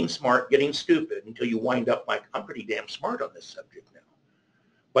stupid, getting smart, getting stupid until you wind up like, I'm pretty damn smart on this subject now.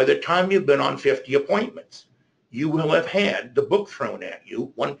 By the time you've been on 50 appointments, you will have had the book thrown at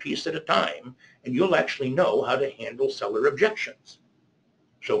you one piece at a time, and you'll actually know how to handle seller objections.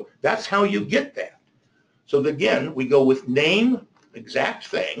 So that's how you get that. So again, we go with name, exact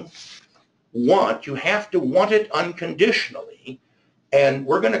thing. Want, you have to want it unconditionally. And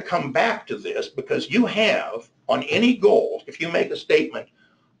we're going to come back to this because you have, on any goal, if you make a statement,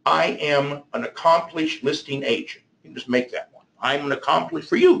 I am an accomplished listing agent. You can just make that one. I'm an accomplished,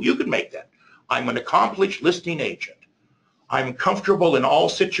 for you, you could make that. I'm an accomplished listing agent. I'm comfortable in all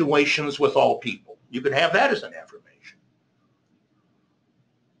situations with all people. You could have that as an affirmation.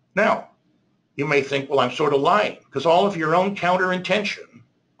 Now, you may think, well, I'm sort of lying, because all of your own counter intention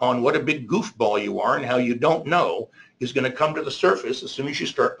on what a big goofball you are and how you don't know is going to come to the surface as soon as you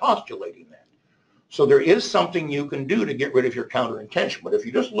start postulating that. So there is something you can do to get rid of your counter intention. But if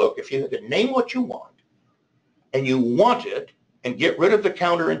you just look, if you can name what you want, and you want it, and get rid of the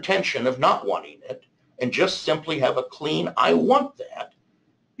counter intention of not wanting it, and just simply have a clean, I want that,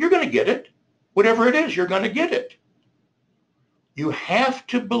 you're going to get it. Whatever it is, you're going to get it. You have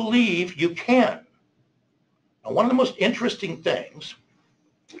to believe you can. Now, one of the most interesting things,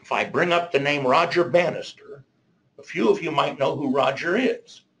 if I bring up the name Roger Bannister, a few of you might know who Roger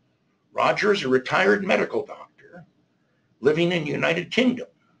is. Roger is a retired medical doctor living in the United Kingdom.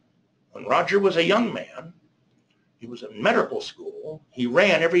 When Roger was a young man, he was in medical school. He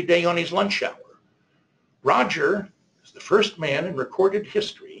ran every day on his lunch hour. Roger is the first man in recorded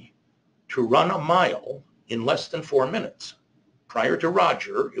history to run a mile in less than 4 minutes. Prior to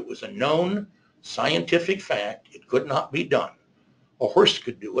Roger, it was a known scientific fact. It could not be done. A horse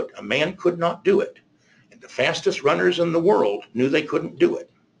could do it. A man could not do it. And the fastest runners in the world knew they couldn't do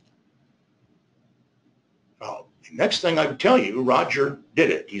it. Well, the next thing I would tell you, Roger did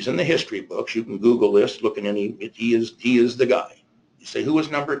it. He's in the history books. You can Google this, look in any, he is the guy. You say, who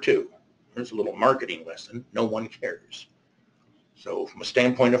was number 2? Here's a little marketing lesson. No one cares. So from a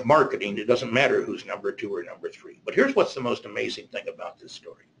standpoint of marketing, it doesn't matter who's number 2 or number 3. But here's what's the most amazing thing about this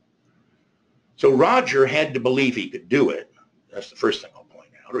story. So Roger had to believe he could do it. That's the first thing I'll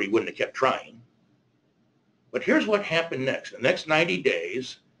point out, or he wouldn't have kept trying. But here's what happened next. The next 90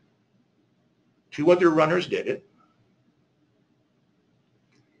 days, 2 other runners did it.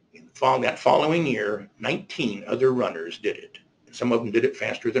 In that following year, 19 other runners did it. And some of them did it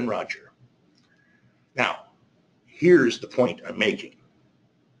faster than Roger. Now, here's the point I'm making.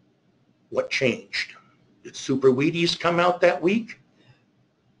 What changed? Did Super Wheaties come out that week?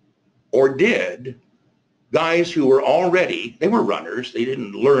 Or did guys who were already, they were runners, they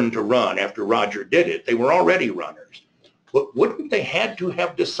didn't learn to run after Roger did it, they were already runners. But wouldn't they had to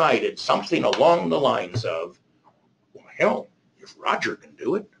have decided something along the lines of, well, hell, if Roger can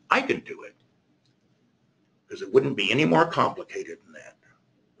do it, I can do it. Because it wouldn't be any more complicated than that.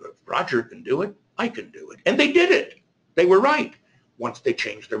 If Roger can do it, I can do it. And they did it. They were right once they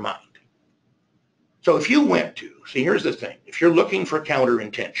changed their mind. So if you went to, see, here's the thing. If you're looking for counter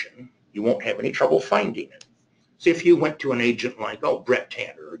intention, you won't have any trouble finding it. See, if you went to an agent like, oh, Brett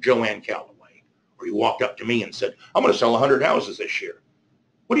Tanner or Joanne Calloway, or you walked up to me and said, I'm going to sell 100 houses this year.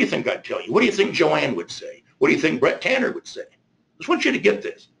 What do you think I'd tell you? What do you think Joanne would say? What do you think Brett Tanner would say? I just want you to get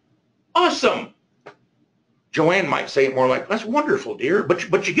this. Awesome. Joanne might say it more like, that's wonderful, dear.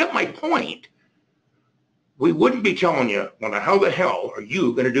 But you get my point. We wouldn't be telling you, well, now how the hell are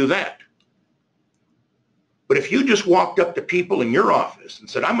you going to do that? But if you just walked up to people in your office and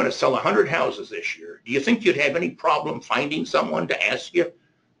said, I'm going to sell 100 houses this year, do you think you'd have any problem finding someone to ask you,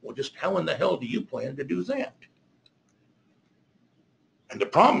 well, just how in the hell do you plan to do that? And the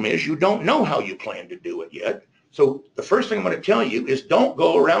problem is you don't know how you plan to do it yet. So the first thing I'm going to tell you is don't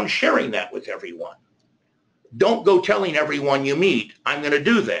go around sharing that with everyone. Don't go telling everyone you meet, I'm going to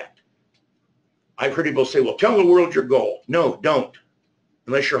do that. I've heard people say, well, tell the world your goal. No, don't,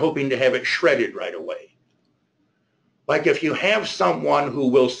 unless you're hoping to have it shredded right away. Like if you have someone who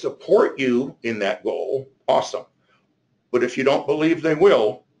will support you in that goal, awesome. But if you don't believe they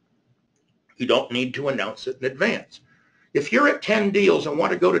will, you don't need to announce it in advance. If you're at 10 deals and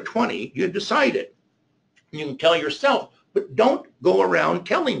want to go to 20, you decide it. You can tell yourself, but don't go around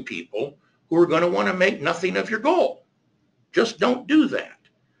telling people who are going to want to make nothing of your goal. Just don't do that.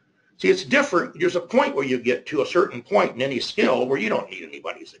 See, it's different. There's a point where you get to a certain point in any skill where you don't need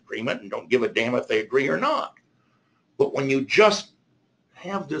anybody's agreement and don't give a damn if they agree or not. But when you just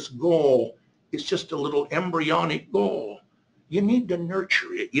have this goal, it's just a little embryonic goal. you need to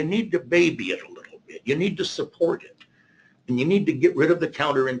nurture it. You need to baby it a little bit. You need to support it. And you need to get rid of the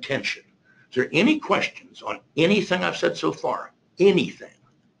counter intention. Is there any questions on anything I've said so far? Anything?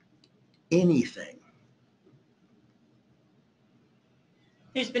 Anything?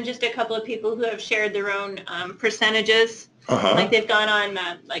 There's been just a couple of people who have shared their own percentages. Like they've gone on,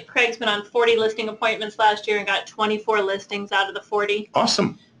 like Craig's been on 40 listing appointments last year and got 24 listings out of the 40.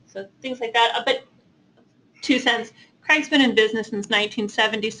 Awesome. So things like that. But 2 cents. Craig's been in business since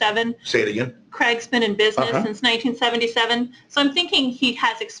 1977. Say it again. Craig's been in business since 1977. So I'm thinking he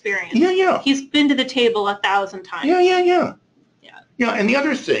has experience. Yeah. He's been to the table 1,000 times. Yeah, and the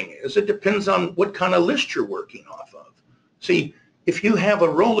other thing is it depends on what kind of list you're working off of. See, if you have a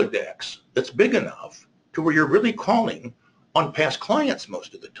Rolodex that's big enough to where you're really calling on past clients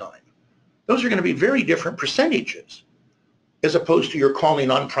most of the time, those are going to be very different percentages as opposed to you're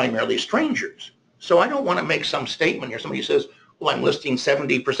calling on primarily strangers. So I don't want to make some statement here. Somebody says, well, I'm listing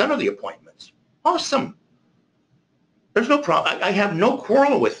 70% of the appointments. Awesome. There's no problem. I have no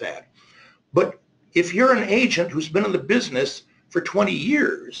quarrel with that. But if you're an agent who's been in the business for 20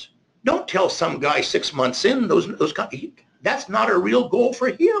 years, don't tell some guy 6 months in that's not a real goal for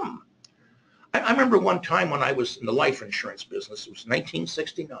him. I remember one time when I was in the life insurance business, it was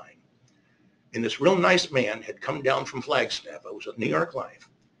 1969, and this real nice man had come down from Flagstaff. I was at New York Life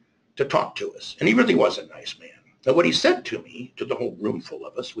to talk to us, and he really was a nice man. Now, what he said to me, to the whole room full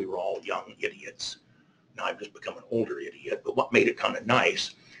of us, we were all young idiots. Now I've just become an older idiot, but what made it kind of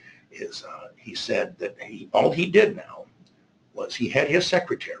nice is he said that all he did now was he had his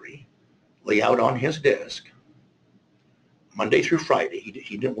secretary lay out on his desk Monday through Friday.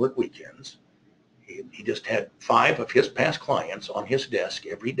 He didn't work weekends. He just had 5 of his past clients on his desk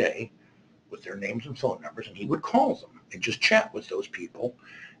every day with their names and phone numbers, and he would call them and just chat with those people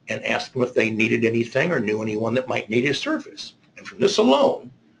and ask them if they needed anything or knew anyone that might need his service. And from this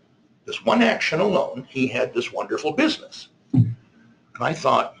alone, this one action alone, he had this wonderful business. And I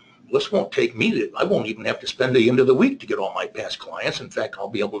thought, this won't take me, I won't even have to spend the end of the week to get all my past clients. In fact, I'll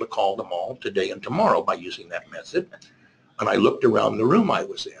be able to call them all today and tomorrow by using that method. And I looked around the room I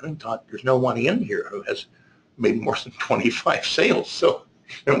was in and thought, there's no one in here who has made more than 25 sales, so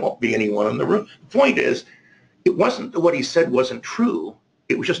there won't be anyone in the room. The point is, it wasn't that what he said wasn't true.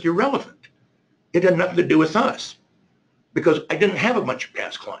 It was just irrelevant. It had nothing to do with us because I didn't have a bunch of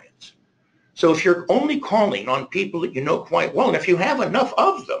past clients. So if you're only calling on people that you know quite well, and if you have enough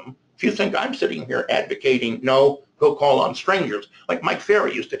of them, if you think I'm sitting here advocating, no, go call on strangers, like Mike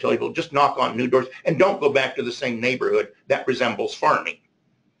Ferry used to tell people, just knock on new doors and don't go back to the same neighborhood that resembles farming.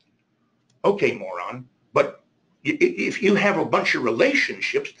 Okay, moron. But if you have a bunch of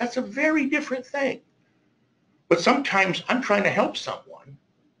relationships, that's a very different thing. But sometimes I'm trying to help someone.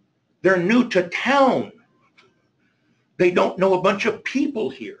 They're new to town. They don't know a bunch of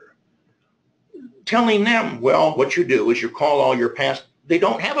people here. Telling them, well, what you do is you call all your past. They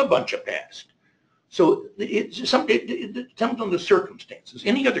don't have a bunch of past. So it depends on the circumstances.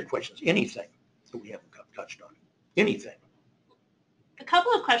 Any other questions? Anything that we haven't touched on? Anything? A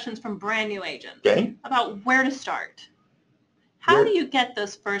couple of questions from brand new agents about where to start. How do you get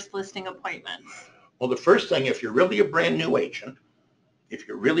those first listing appointments? Well, the first thing, if you're really a brand new agent, if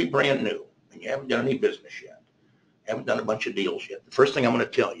you're really brand new and you haven't done any business yet, haven't done a bunch of deals yet, the first thing I'm going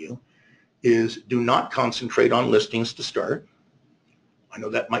to tell you is do not concentrate on listings to start. I know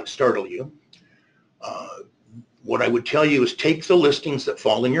that might startle you. What I would tell you is take the listings that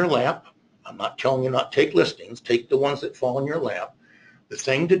fall in your lap. I'm not telling you not to take listings. Take the ones that fall in your lap. The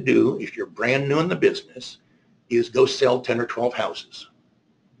thing to do if you're brand new in the business is go sell 10 or 12 houses.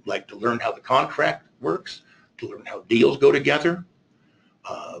 Like to learn how the contract works, to learn how deals go together.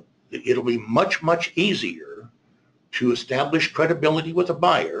 It'll be much, much easier to establish credibility with a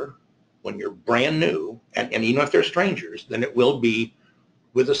buyer when you're brand new, and even if they're strangers, than it will be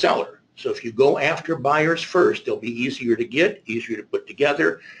with a seller. So if you go after buyers first, they'll be easier to get, easier to put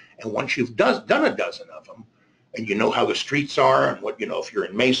together. And once you've done a dozen of them, and you know how the streets are, and what, if you're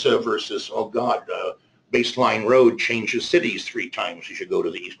in Mesa versus, Baseline Road changes cities 3 times as you go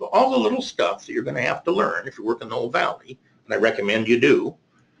to the east. Well, all the little stuff that you're going to have to learn if you work in the whole valley, and I recommend you do,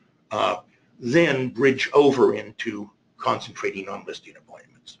 then bridge over into concentrating on listing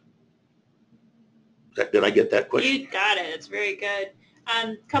appointments. Did I get that question? You got it. It's very good.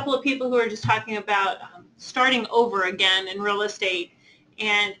 A couple of people who are just talking about starting over again in real estate,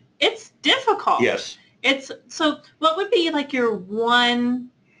 and it's difficult. Yes. So what would be like your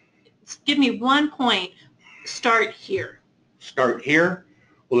give me one point, start here. Start here?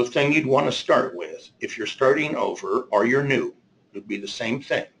 Well, the thing you'd want to start with, if you're starting over or you're new, it would be the same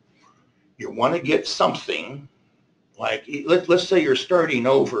thing. You want to get something Like, let's say you're starting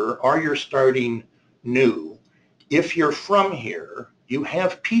over or you're starting new. If you're from here, you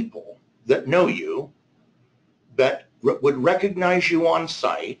have people that know you, that would recognize you on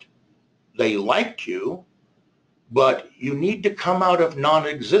sight. They liked you, but you need to come out of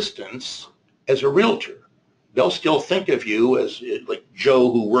non-existence as a realtor. They'll still think of you as like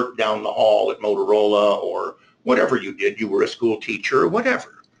Joe who worked down the hall at Motorola, or whatever you did. You were a school teacher or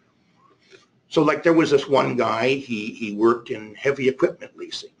whatever. So like there was this one guy, he worked in heavy equipment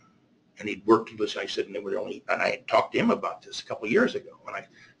leasing. And he'd worked with us. I said, and I had talked to him about this a couple of years ago. And I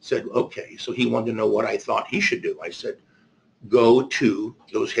said, okay, so he wanted to know what I thought he should do. I said, go to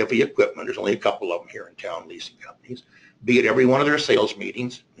those heavy equipment. There's only a couple of them here in town, leasing companies. Be at every one of their sales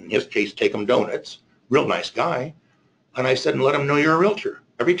meetings. In his case, take them donuts. Real nice guy. And I said, and let him know you're a realtor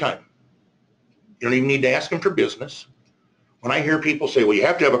every time. You don't even need to ask him for business. When I hear people say, well, you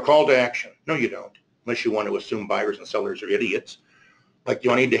have to have a call to action. No, you don't, unless you want to assume buyers and sellers are idiots. Like,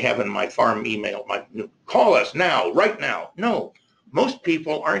 do I need to have in my farm email, call us now, right now? No, most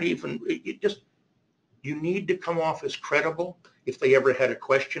people aren't even, you need to come off as credible. If they ever had a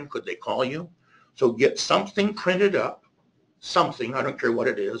question, could they call you? So get something printed up, something, I don't care what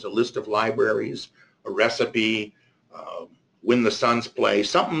it is, a list of libraries, a recipe, when the Suns play,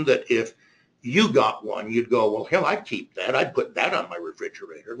 something that if you got one, you'd go, well, hell, I'd keep that. I'd put that on my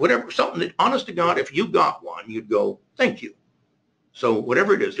refrigerator, whatever, something that, honest to God, if you got one, you'd go, thank you. So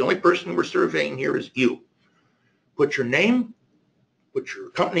whatever it is, the only person we're surveying here is you. Put your name, put your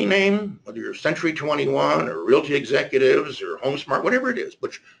company name, whether you're Century 21 or Realty Executives or HomeSmart, whatever it is,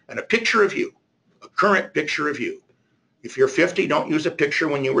 and a picture of you, a current picture of you. If you're 50, don't use a picture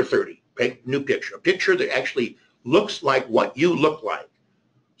when you were 30. Take a new picture, a picture that actually looks like what you look like.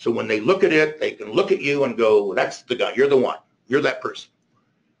 So when they look at it, they can look at you and go, that's the guy, you're the one, you're that person.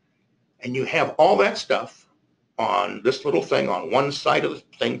 And you have all that stuff on this little thing on one side of the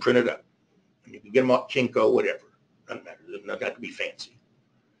thing printed up. And you can get them off Kinko, whatever. Doesn't matter. It doesn't have to be fancy.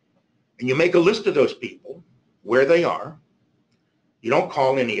 And you make a list of those people, where they are. You don't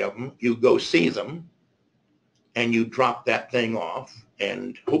call any of them. You go see them, and you drop that thing off,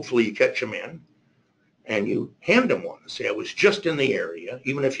 and hopefully you catch them in, and you hand them one and say, I was just in the area.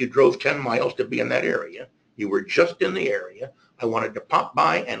 Even if you drove 10 miles to be in that area, you were just in the area. I wanted to pop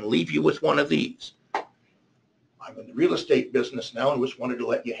by and leave you with one of these. I'm in the real estate business now and just wanted to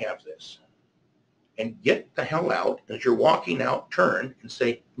let you have this. And get the hell out. As you're walking out, turn and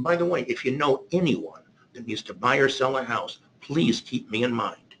say, by the way, if you know anyone that needs to buy or sell a house, please keep me in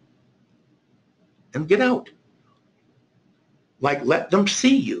mind. And get out. Like, let them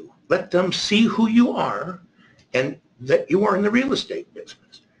see you. Let them see who you are and that you are in the real estate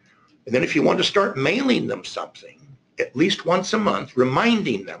business. And then if you want to start mailing them something, at least once a month,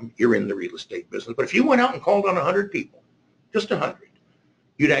 reminding them you're in the real estate business. But if you went out and called on 100 people, just 100,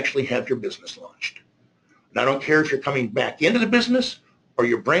 you'd actually have your business launched. And I don't care if you're coming back into the business or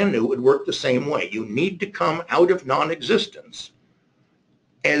you're brand new, it would work the same way. You need to come out of non-existence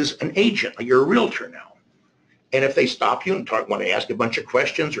as an agent. You're a realtor now. And if they stop you and want to ask a bunch of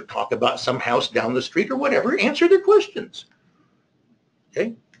questions or talk about some house down the street or whatever, answer their questions.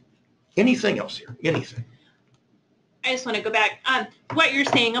 Okay? Anything else here? Anything? I just want to go back. What you're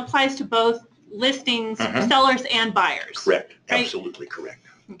saying applies to both listings, sellers, and buyers. Correct. Right? Absolutely correct.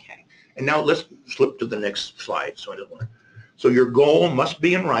 Okay. And now let's flip to the next slide. So your goal must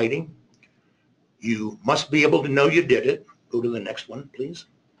be in writing. You must be able to know you did it. Go to the next one, please.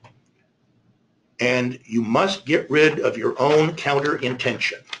 And you must get rid of your own counter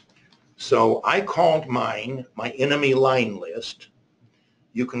intention. So I called mine my enemy line list.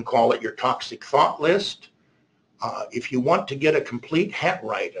 You can call it your toxic thought list. If you want to get a complete hat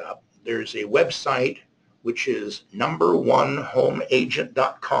write-up, there's a website which is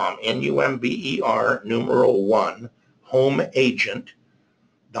number1homeagent.com, Number numeral 1,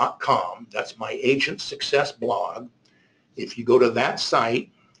 homeagent.com. That's my agent success blog. If you go to that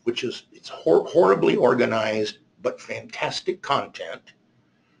site, which is, it's horribly organized, but fantastic content,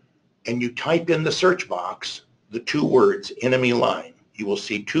 and you type in the search box the two words, enemy line, you will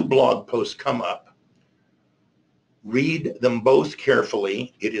see two blog posts come up. Read them both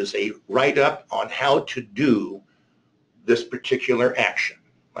carefully. It is a write-up on how to do this particular action.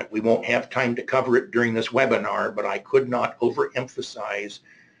 Like, we won't have time to cover it during this webinar, but I could not overemphasize,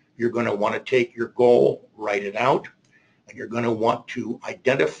 you're going to want to take your goal, write it out, and you're going to want to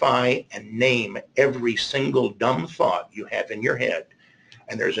identify and name every single dumb thought you have in your head.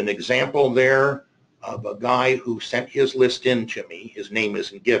 And there's an example there of a guy who sent his list in to me. His name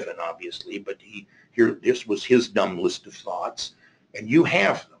isn't given, obviously, but this was his dumb list of thoughts, and you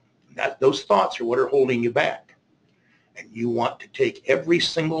have them. Those thoughts are what are holding you back. And you want to take every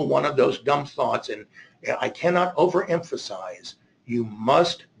single one of those dumb thoughts, and I cannot overemphasize, you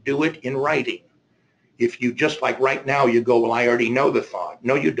must do it in writing. If you just like right now, you go, well, I already know the thought.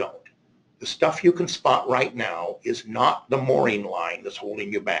 No, you don't. The stuff you can spot right now is not the mooring line that's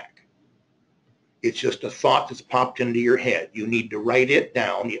holding you back. It's just a thought that's popped into your head. You need to write it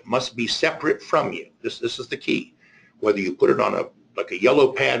down. It must be separate from you. This is the key. Whether you put it on like a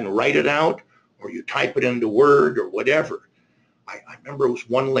yellow pad and write it out, or you type it into Word or whatever. I remember it was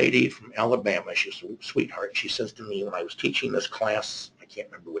one lady from Alabama. She's a sweetheart. She says to me when I was teaching this class, I can't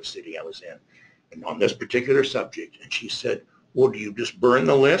remember which city I was in, and on this particular subject, and she said, well, do you just burn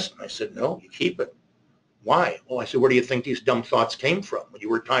the list? And I said, no, you keep it. Why? Well, I said, where do you think these dumb thoughts came from? When you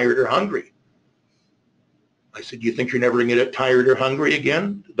were tired or hungry? I said, do you think you're never going to get tired or hungry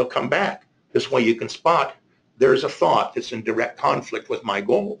again? They'll come back. This way you can spot there's a thought that's in direct conflict with my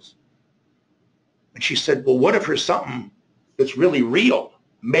goals. And she said, well, what if there's something that's really real?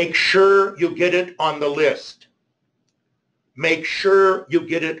 Make sure you get it on the list. Make sure you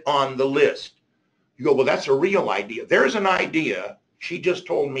get it on the list. You go, well, that's a real idea. There's an idea. She just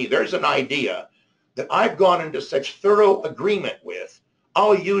told me there's an idea that I've gone into such thorough agreement with.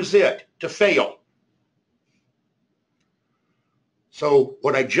 I'll use it to fail. So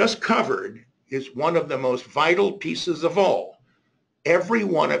what I just covered is one of the most vital pieces of all. Every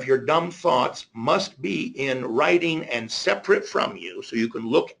one of your dumb thoughts must be in writing and separate from you so you can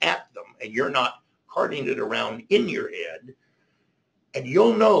look at them and you're not carting it around in your head. And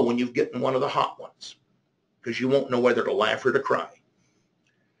you'll know when you've gotten one of the hot ones because you won't know whether to laugh or to cry.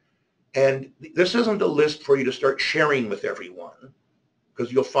 And this isn't a list for you to start sharing with everyone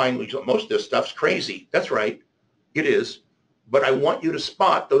because you'll find most of this stuff's crazy. That's right, it is. But I want you to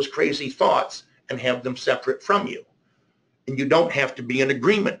spot those crazy thoughts and have them separate from you. And you don't have to be in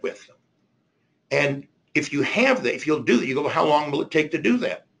agreement with them. And if you have that, if you'll do that, you go, how long will it take to do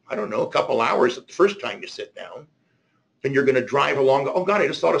that? I don't know, a couple hours the first time you sit down. Then you're going to drive along, oh God, I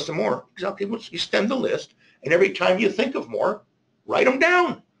just thought of some more. Okay, well, you send the list, and every time you think of more, write them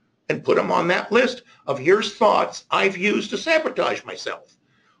down and put them on that list of here's thoughts I've used to sabotage myself.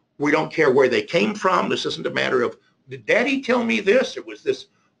 We don't care where they came from. This isn't a matter of, did Daddy tell me this? Or was this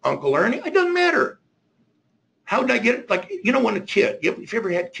Uncle Ernie? It doesn't matter. How did I get it? Like, you know, when a kid, if you ever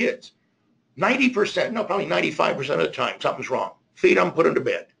had kids, 90%, no, probably 95% of the time, something's wrong. Feed them, put them to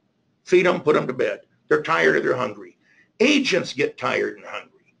bed. Feed them, put them to bed. They're tired or they're hungry. Agents get tired and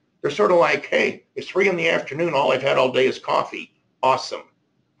hungry. They're sort of like, hey, it's 3 p.m, all I've had all day is coffee. Awesome.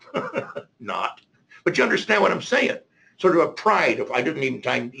 Not. But you understand what I'm saying. Sort of a pride of I didn't even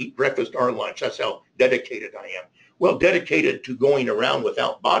time to eat breakfast or lunch. That's how dedicated I am. Well, dedicated to going around with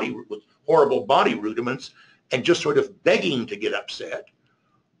horrible body rudiments and just sort of begging to get upset.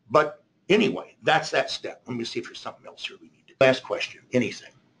 But anyway, that's that step. Let me see if there's something else here we need to. Last question,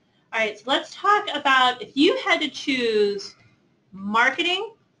 anything. All right, so let's talk about if you had to choose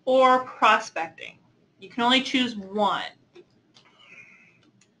marketing or prospecting. You can only choose one.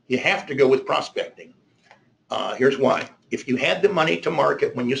 You have to go with prospecting. Here's why. If you had the money to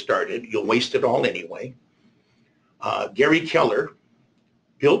market when you started, you'll waste it all anyway. Gary Keller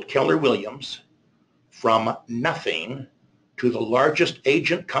built Keller Williams from nothing to the largest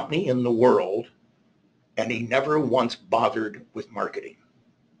agent company in the world, and he never once bothered with marketing.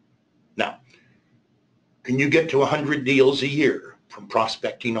 Now, can you get to 100 deals a year from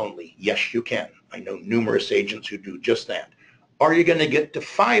prospecting only? Yes, you can. I know numerous agents who do just that. Are you going to get to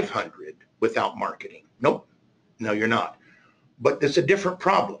 500 without marketing? Nope. No, you're not. But it's a different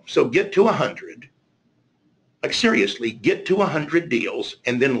problem. So get to 100. Like seriously, get to 100 deals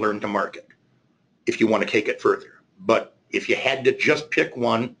and then learn to market if you want to take it further. But if you had to just pick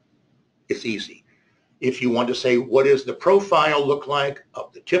one, it's easy. If you want to say, what does the profile look like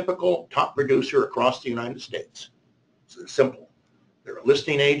of the typical top producer across the United States? It's simple. They're a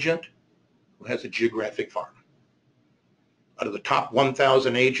listing agent who has a geographic farm. Out of the top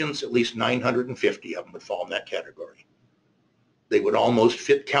 1,000 agents, at least 950 of them would fall in that category. They would almost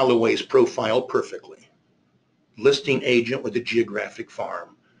fit Callaway's profile perfectly. Listing agent with a geographic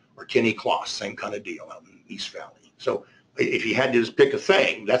farm, or Kenny Kloss, same kind of deal out in East Valley. So if you had to just pick a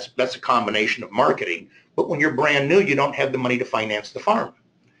thing, that's a combination of marketing. But when you're brand new, you don't have the money to finance the farm.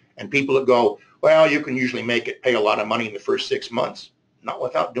 And people that go, well, you can usually pay a lot of money in the first 6 months. Not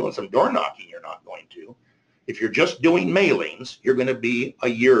without doing some door knocking, you're not going to. If you're just doing mailings, you're going to be a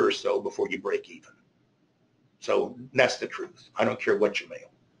year or so before you break even. So that's the truth. I don't care what you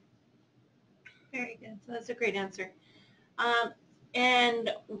mail. Very good. So that's a great answer. And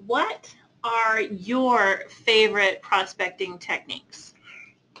what are your favorite prospecting techniques?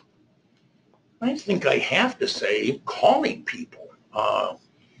 I think I have to say calling people.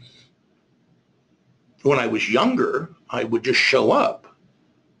 When I was younger, I would just show up.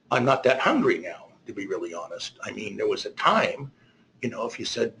 I'm not that hungry now, to be really honest. I mean, there was a time, if you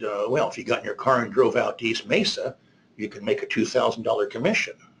said, well, if you got in your car and drove out to East Mesa, you could make a $2,000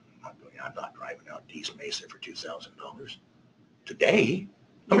 commission. I'm not driving out to East Mesa for $2,000 today.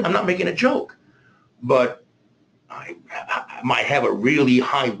 I'm not making a joke, but I might have a really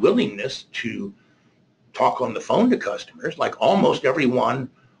high willingness to talk on the phone to customers. Like almost everyone,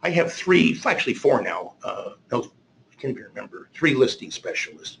 I have actually four now. No, I can't even remember. 3 listing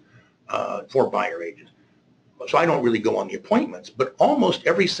specialists, 4 buyer agents. So I don't really go on the appointments, but almost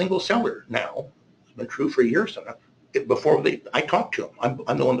every single seller now, it's been true for years now, I talk to them.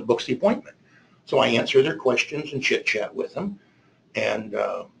 I'm the one that books the appointment. So I answer their questions and chit chat with them. And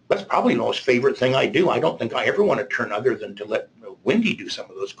that's probably the most favorite thing I do. I don't think I ever want to turn other than to let Wendy do some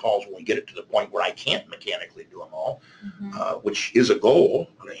of those calls when we get it to the point where I can't mechanically do them all, which is a goal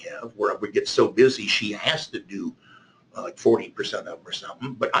that I have, where we get so busy she has to do like 40% of them or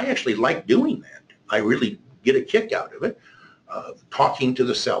something. But I actually like doing that. I really get a kick out of it, talking to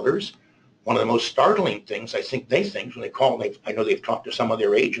the sellers. One of the most startling things I think they think when they call, I know they've talked to some of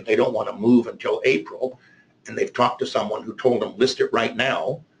their agents, they don't want to move until April, and they've talked to someone who told them, list it right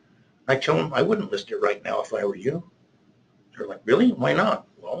now. I tell them, I wouldn't list it right now if I were you. They're like, really? Why not?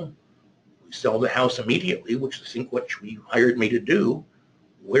 Well, we sell the house immediately, which is I think what you hired me to do.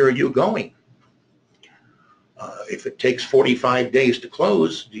 Where are you going? If it takes 45 days to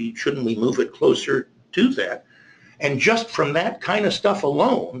close, shouldn't we move it closer to that? And just from that kind of stuff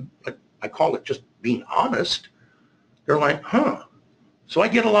alone, I call it just being honest, they're like, huh. So I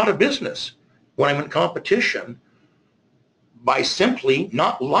get a lot of business when I'm in competition by simply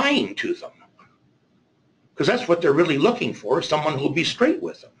not lying to them. Because that's what they're really looking for, someone who will be straight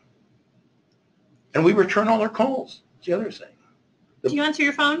with them. And we return all our calls. That's the other thing. Do you answer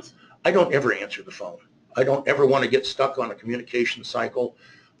your phones? I don't ever answer the phone. I don't ever want to get stuck on a communication cycle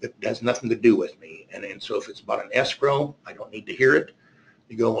that has nothing to do with me. And so if it's about an escrow, I don't need to hear it.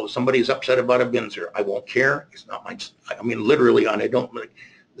 You go, well, somebody's upset about a Binzer. I won't care. It's not my, I mean, literally, and I don't,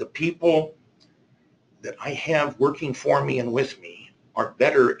 the people that I have working for me and with me are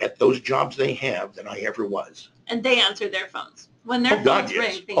better at those jobs they have than I ever was. And they answer their phones. When their phones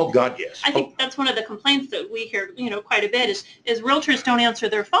ring. Oh, God, yes. I think that's one of the complaints that we hear, quite a bit is realtors don't answer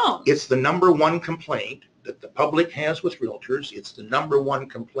their phones. It's the number one complaint that the public has with realtors. It's the number one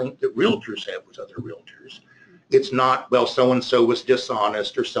complaint that realtors have with other realtors. It's not, well, so-and-so was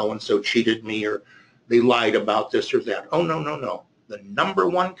dishonest or so-and-so cheated me or they lied about this or that. Oh, no, no, no. The number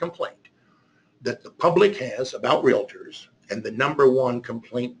one complaint that the public has about realtors and the number one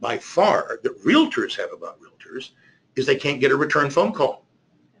complaint by far that realtors have about realtors is they can't get a return phone call.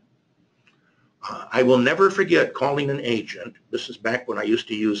 I will never forget calling an agent. This is back when I used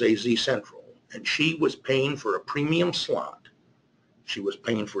to use AZ Central, and she was paying for a premium slot. She was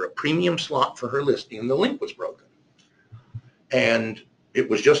paying for a premium slot for her listing, and the link was broken. And it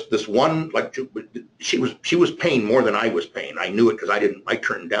was just this one, like she was paying more than I was paying. I knew it because I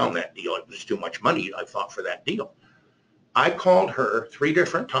turned down that deal. It was too much money, I thought, for that deal. I called her 3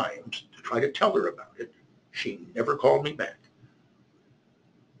 different times to try to tell her about it. She never called me back.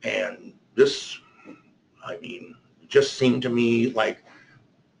 And this, I mean, just seemed to me like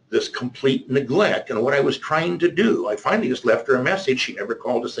this complete neglect. And what I was trying to do, I finally just left her a message. She never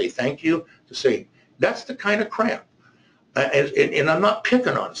called to say thank you, to say, that's the kind of crap. And I'm not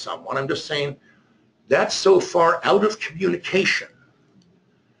picking on someone. I'm just saying that's so far out of communication.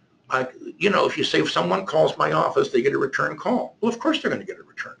 If you say if someone calls my office, they get a return call. Well, of course they're going to get a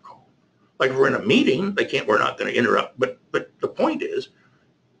return call. Like if we're in a meeting, we're not going to interrupt. But the point is,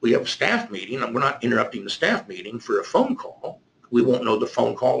 we have a staff meeting, and we're not interrupting the staff meeting for a phone call. We won't know the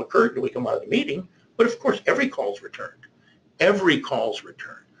phone call occurred until we come out of the meeting. But of course, every call's returned. Every call's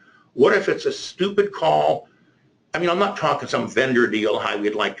returned. What if it's a stupid call? I mean, I'm not talking some vendor deal, how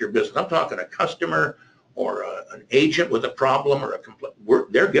we'd like your business. I'm talking a customer or an agent with a problem or a complaint.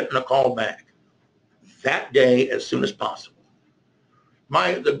 They're getting a call back that day as soon as possible.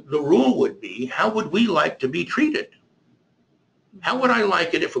 The rule would be, how would we like to be treated? How would I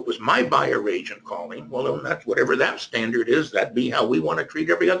like it if it was my buyer agent calling? Well, then that's whatever that standard is. That'd be how we want to treat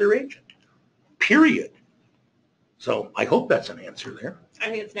every other agent, period. So I hope that's an answer there. I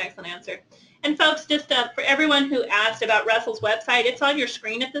think it's an excellent answer. And folks, just for everyone who asked about Russell's website, it's on your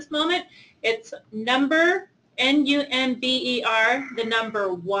screen at this moment. It's number, N-U-M-B-E-R, the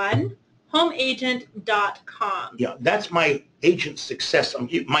number 1, homeagent.com. Yeah, that's my agent success.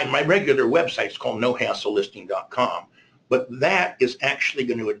 My regular website's called nohasslelisting.com. But that is actually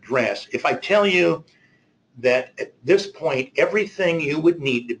going to address, if I tell you that at this point, everything you would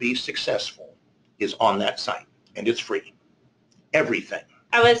need to be successful is on that site, and it's free. Everything.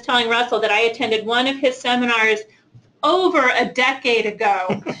 I was telling Russell that I attended one of his seminars over a decade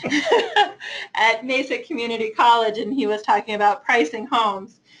ago at Mesa Community College, and he was talking about pricing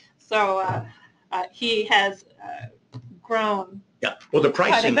homes. So he has grown. Yeah, well, the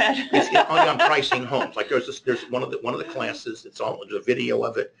pricing quite a bit. is on pricing homes. Like there's one of the classes. There's a video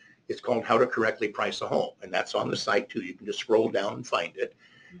of it. It's called How to Correctly Price a Home, and that's on the site too. You can just scroll down and find it.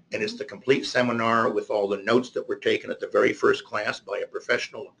 And it's the complete seminar with all the notes that were taken at the very first class by a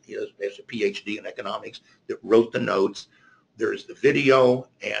professional. He has a PhD in economics that wrote the notes. There's the video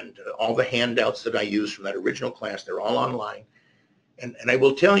and all the handouts that I used from that original class. They're all online. And I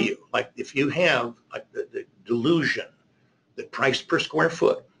will tell you, like if you have like the delusion that price per square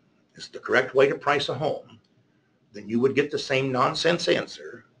foot is the correct way to price a home, then you would get the same nonsense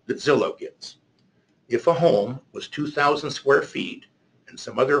answer that Zillow gets. If a home was 2,000 square feet and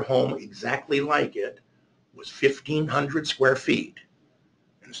some other home exactly like it was 1,500 square feet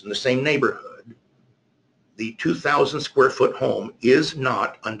and it's in the same neighborhood, the 2,000 square foot home is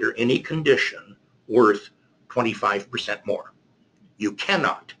not under any condition worth 25% more. You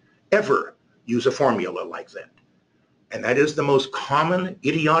cannot ever use a formula like that. And that is the most common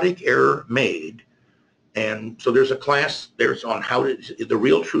idiotic error made. And so there's a class, there's on how to, the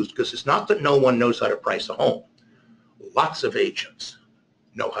real truth, because it's not that no one knows how to price a home. Lots of agents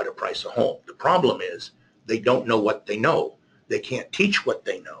know how to price a home. The problem is they don't know what they know. They can't teach what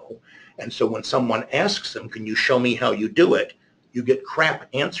they know. And so when someone asks them, can you show me how you do it? You get crap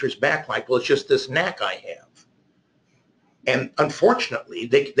answers back like, well, it's just this knack I have. And unfortunately,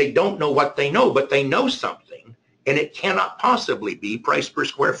 they don't know what they know, but they know something, and it cannot possibly be price per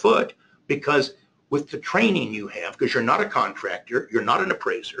square foot, because with the training you have, because you're not a contractor, you're not an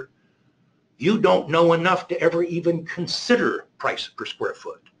appraiser, you don't know enough to ever even consider price per square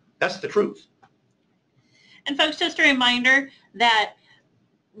foot. That's the truth. And folks, just a reminder that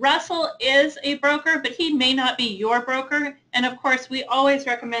Russell is a broker, but he may not be your broker. And of course, we always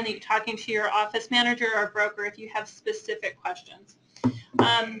recommend that you're talking to your office manager or broker if you have specific questions.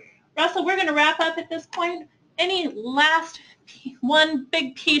 Russell, we're going to wrap up at this point. Any last one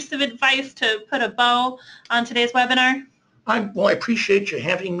big piece of advice to put a bow on today's webinar? Well, I appreciate you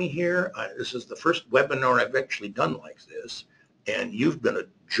having me here. This is the first webinar I've actually done like this, and you've been a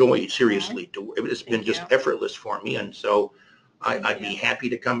joy, seriously. It's been just effortless for me, and so I'd be happy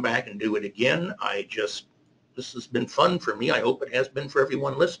to come back and do it again. This has been fun for me. I hope it has been for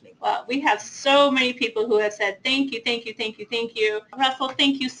everyone listening. Well, we have so many people who have said thank you, thank you, thank you, thank you. Russell,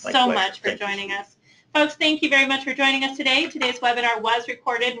 thank you so much for joining us. Folks, thank you very much for joining us today. Today's webinar was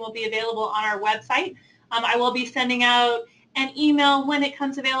recorded and will be available on our website. I will be sending out an email when it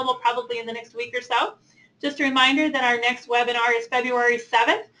comes available, probably in the next week or so. Just a reminder that our next webinar is February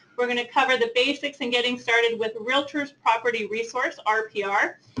 7th. We're going to cover the basics and getting started with Realtors Property Resource,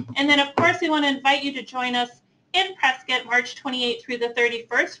 RPR. And then, of course, we want to invite you to join us in Prescott March 28th through the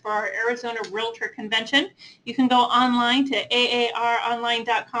 31st for our Arizona Realtor Convention. You can go online to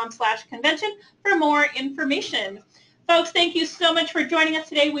aaronline.com/convention for more information. Folks, thank you so much for joining us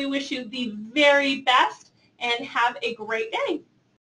today. We wish you the very best and have a great day.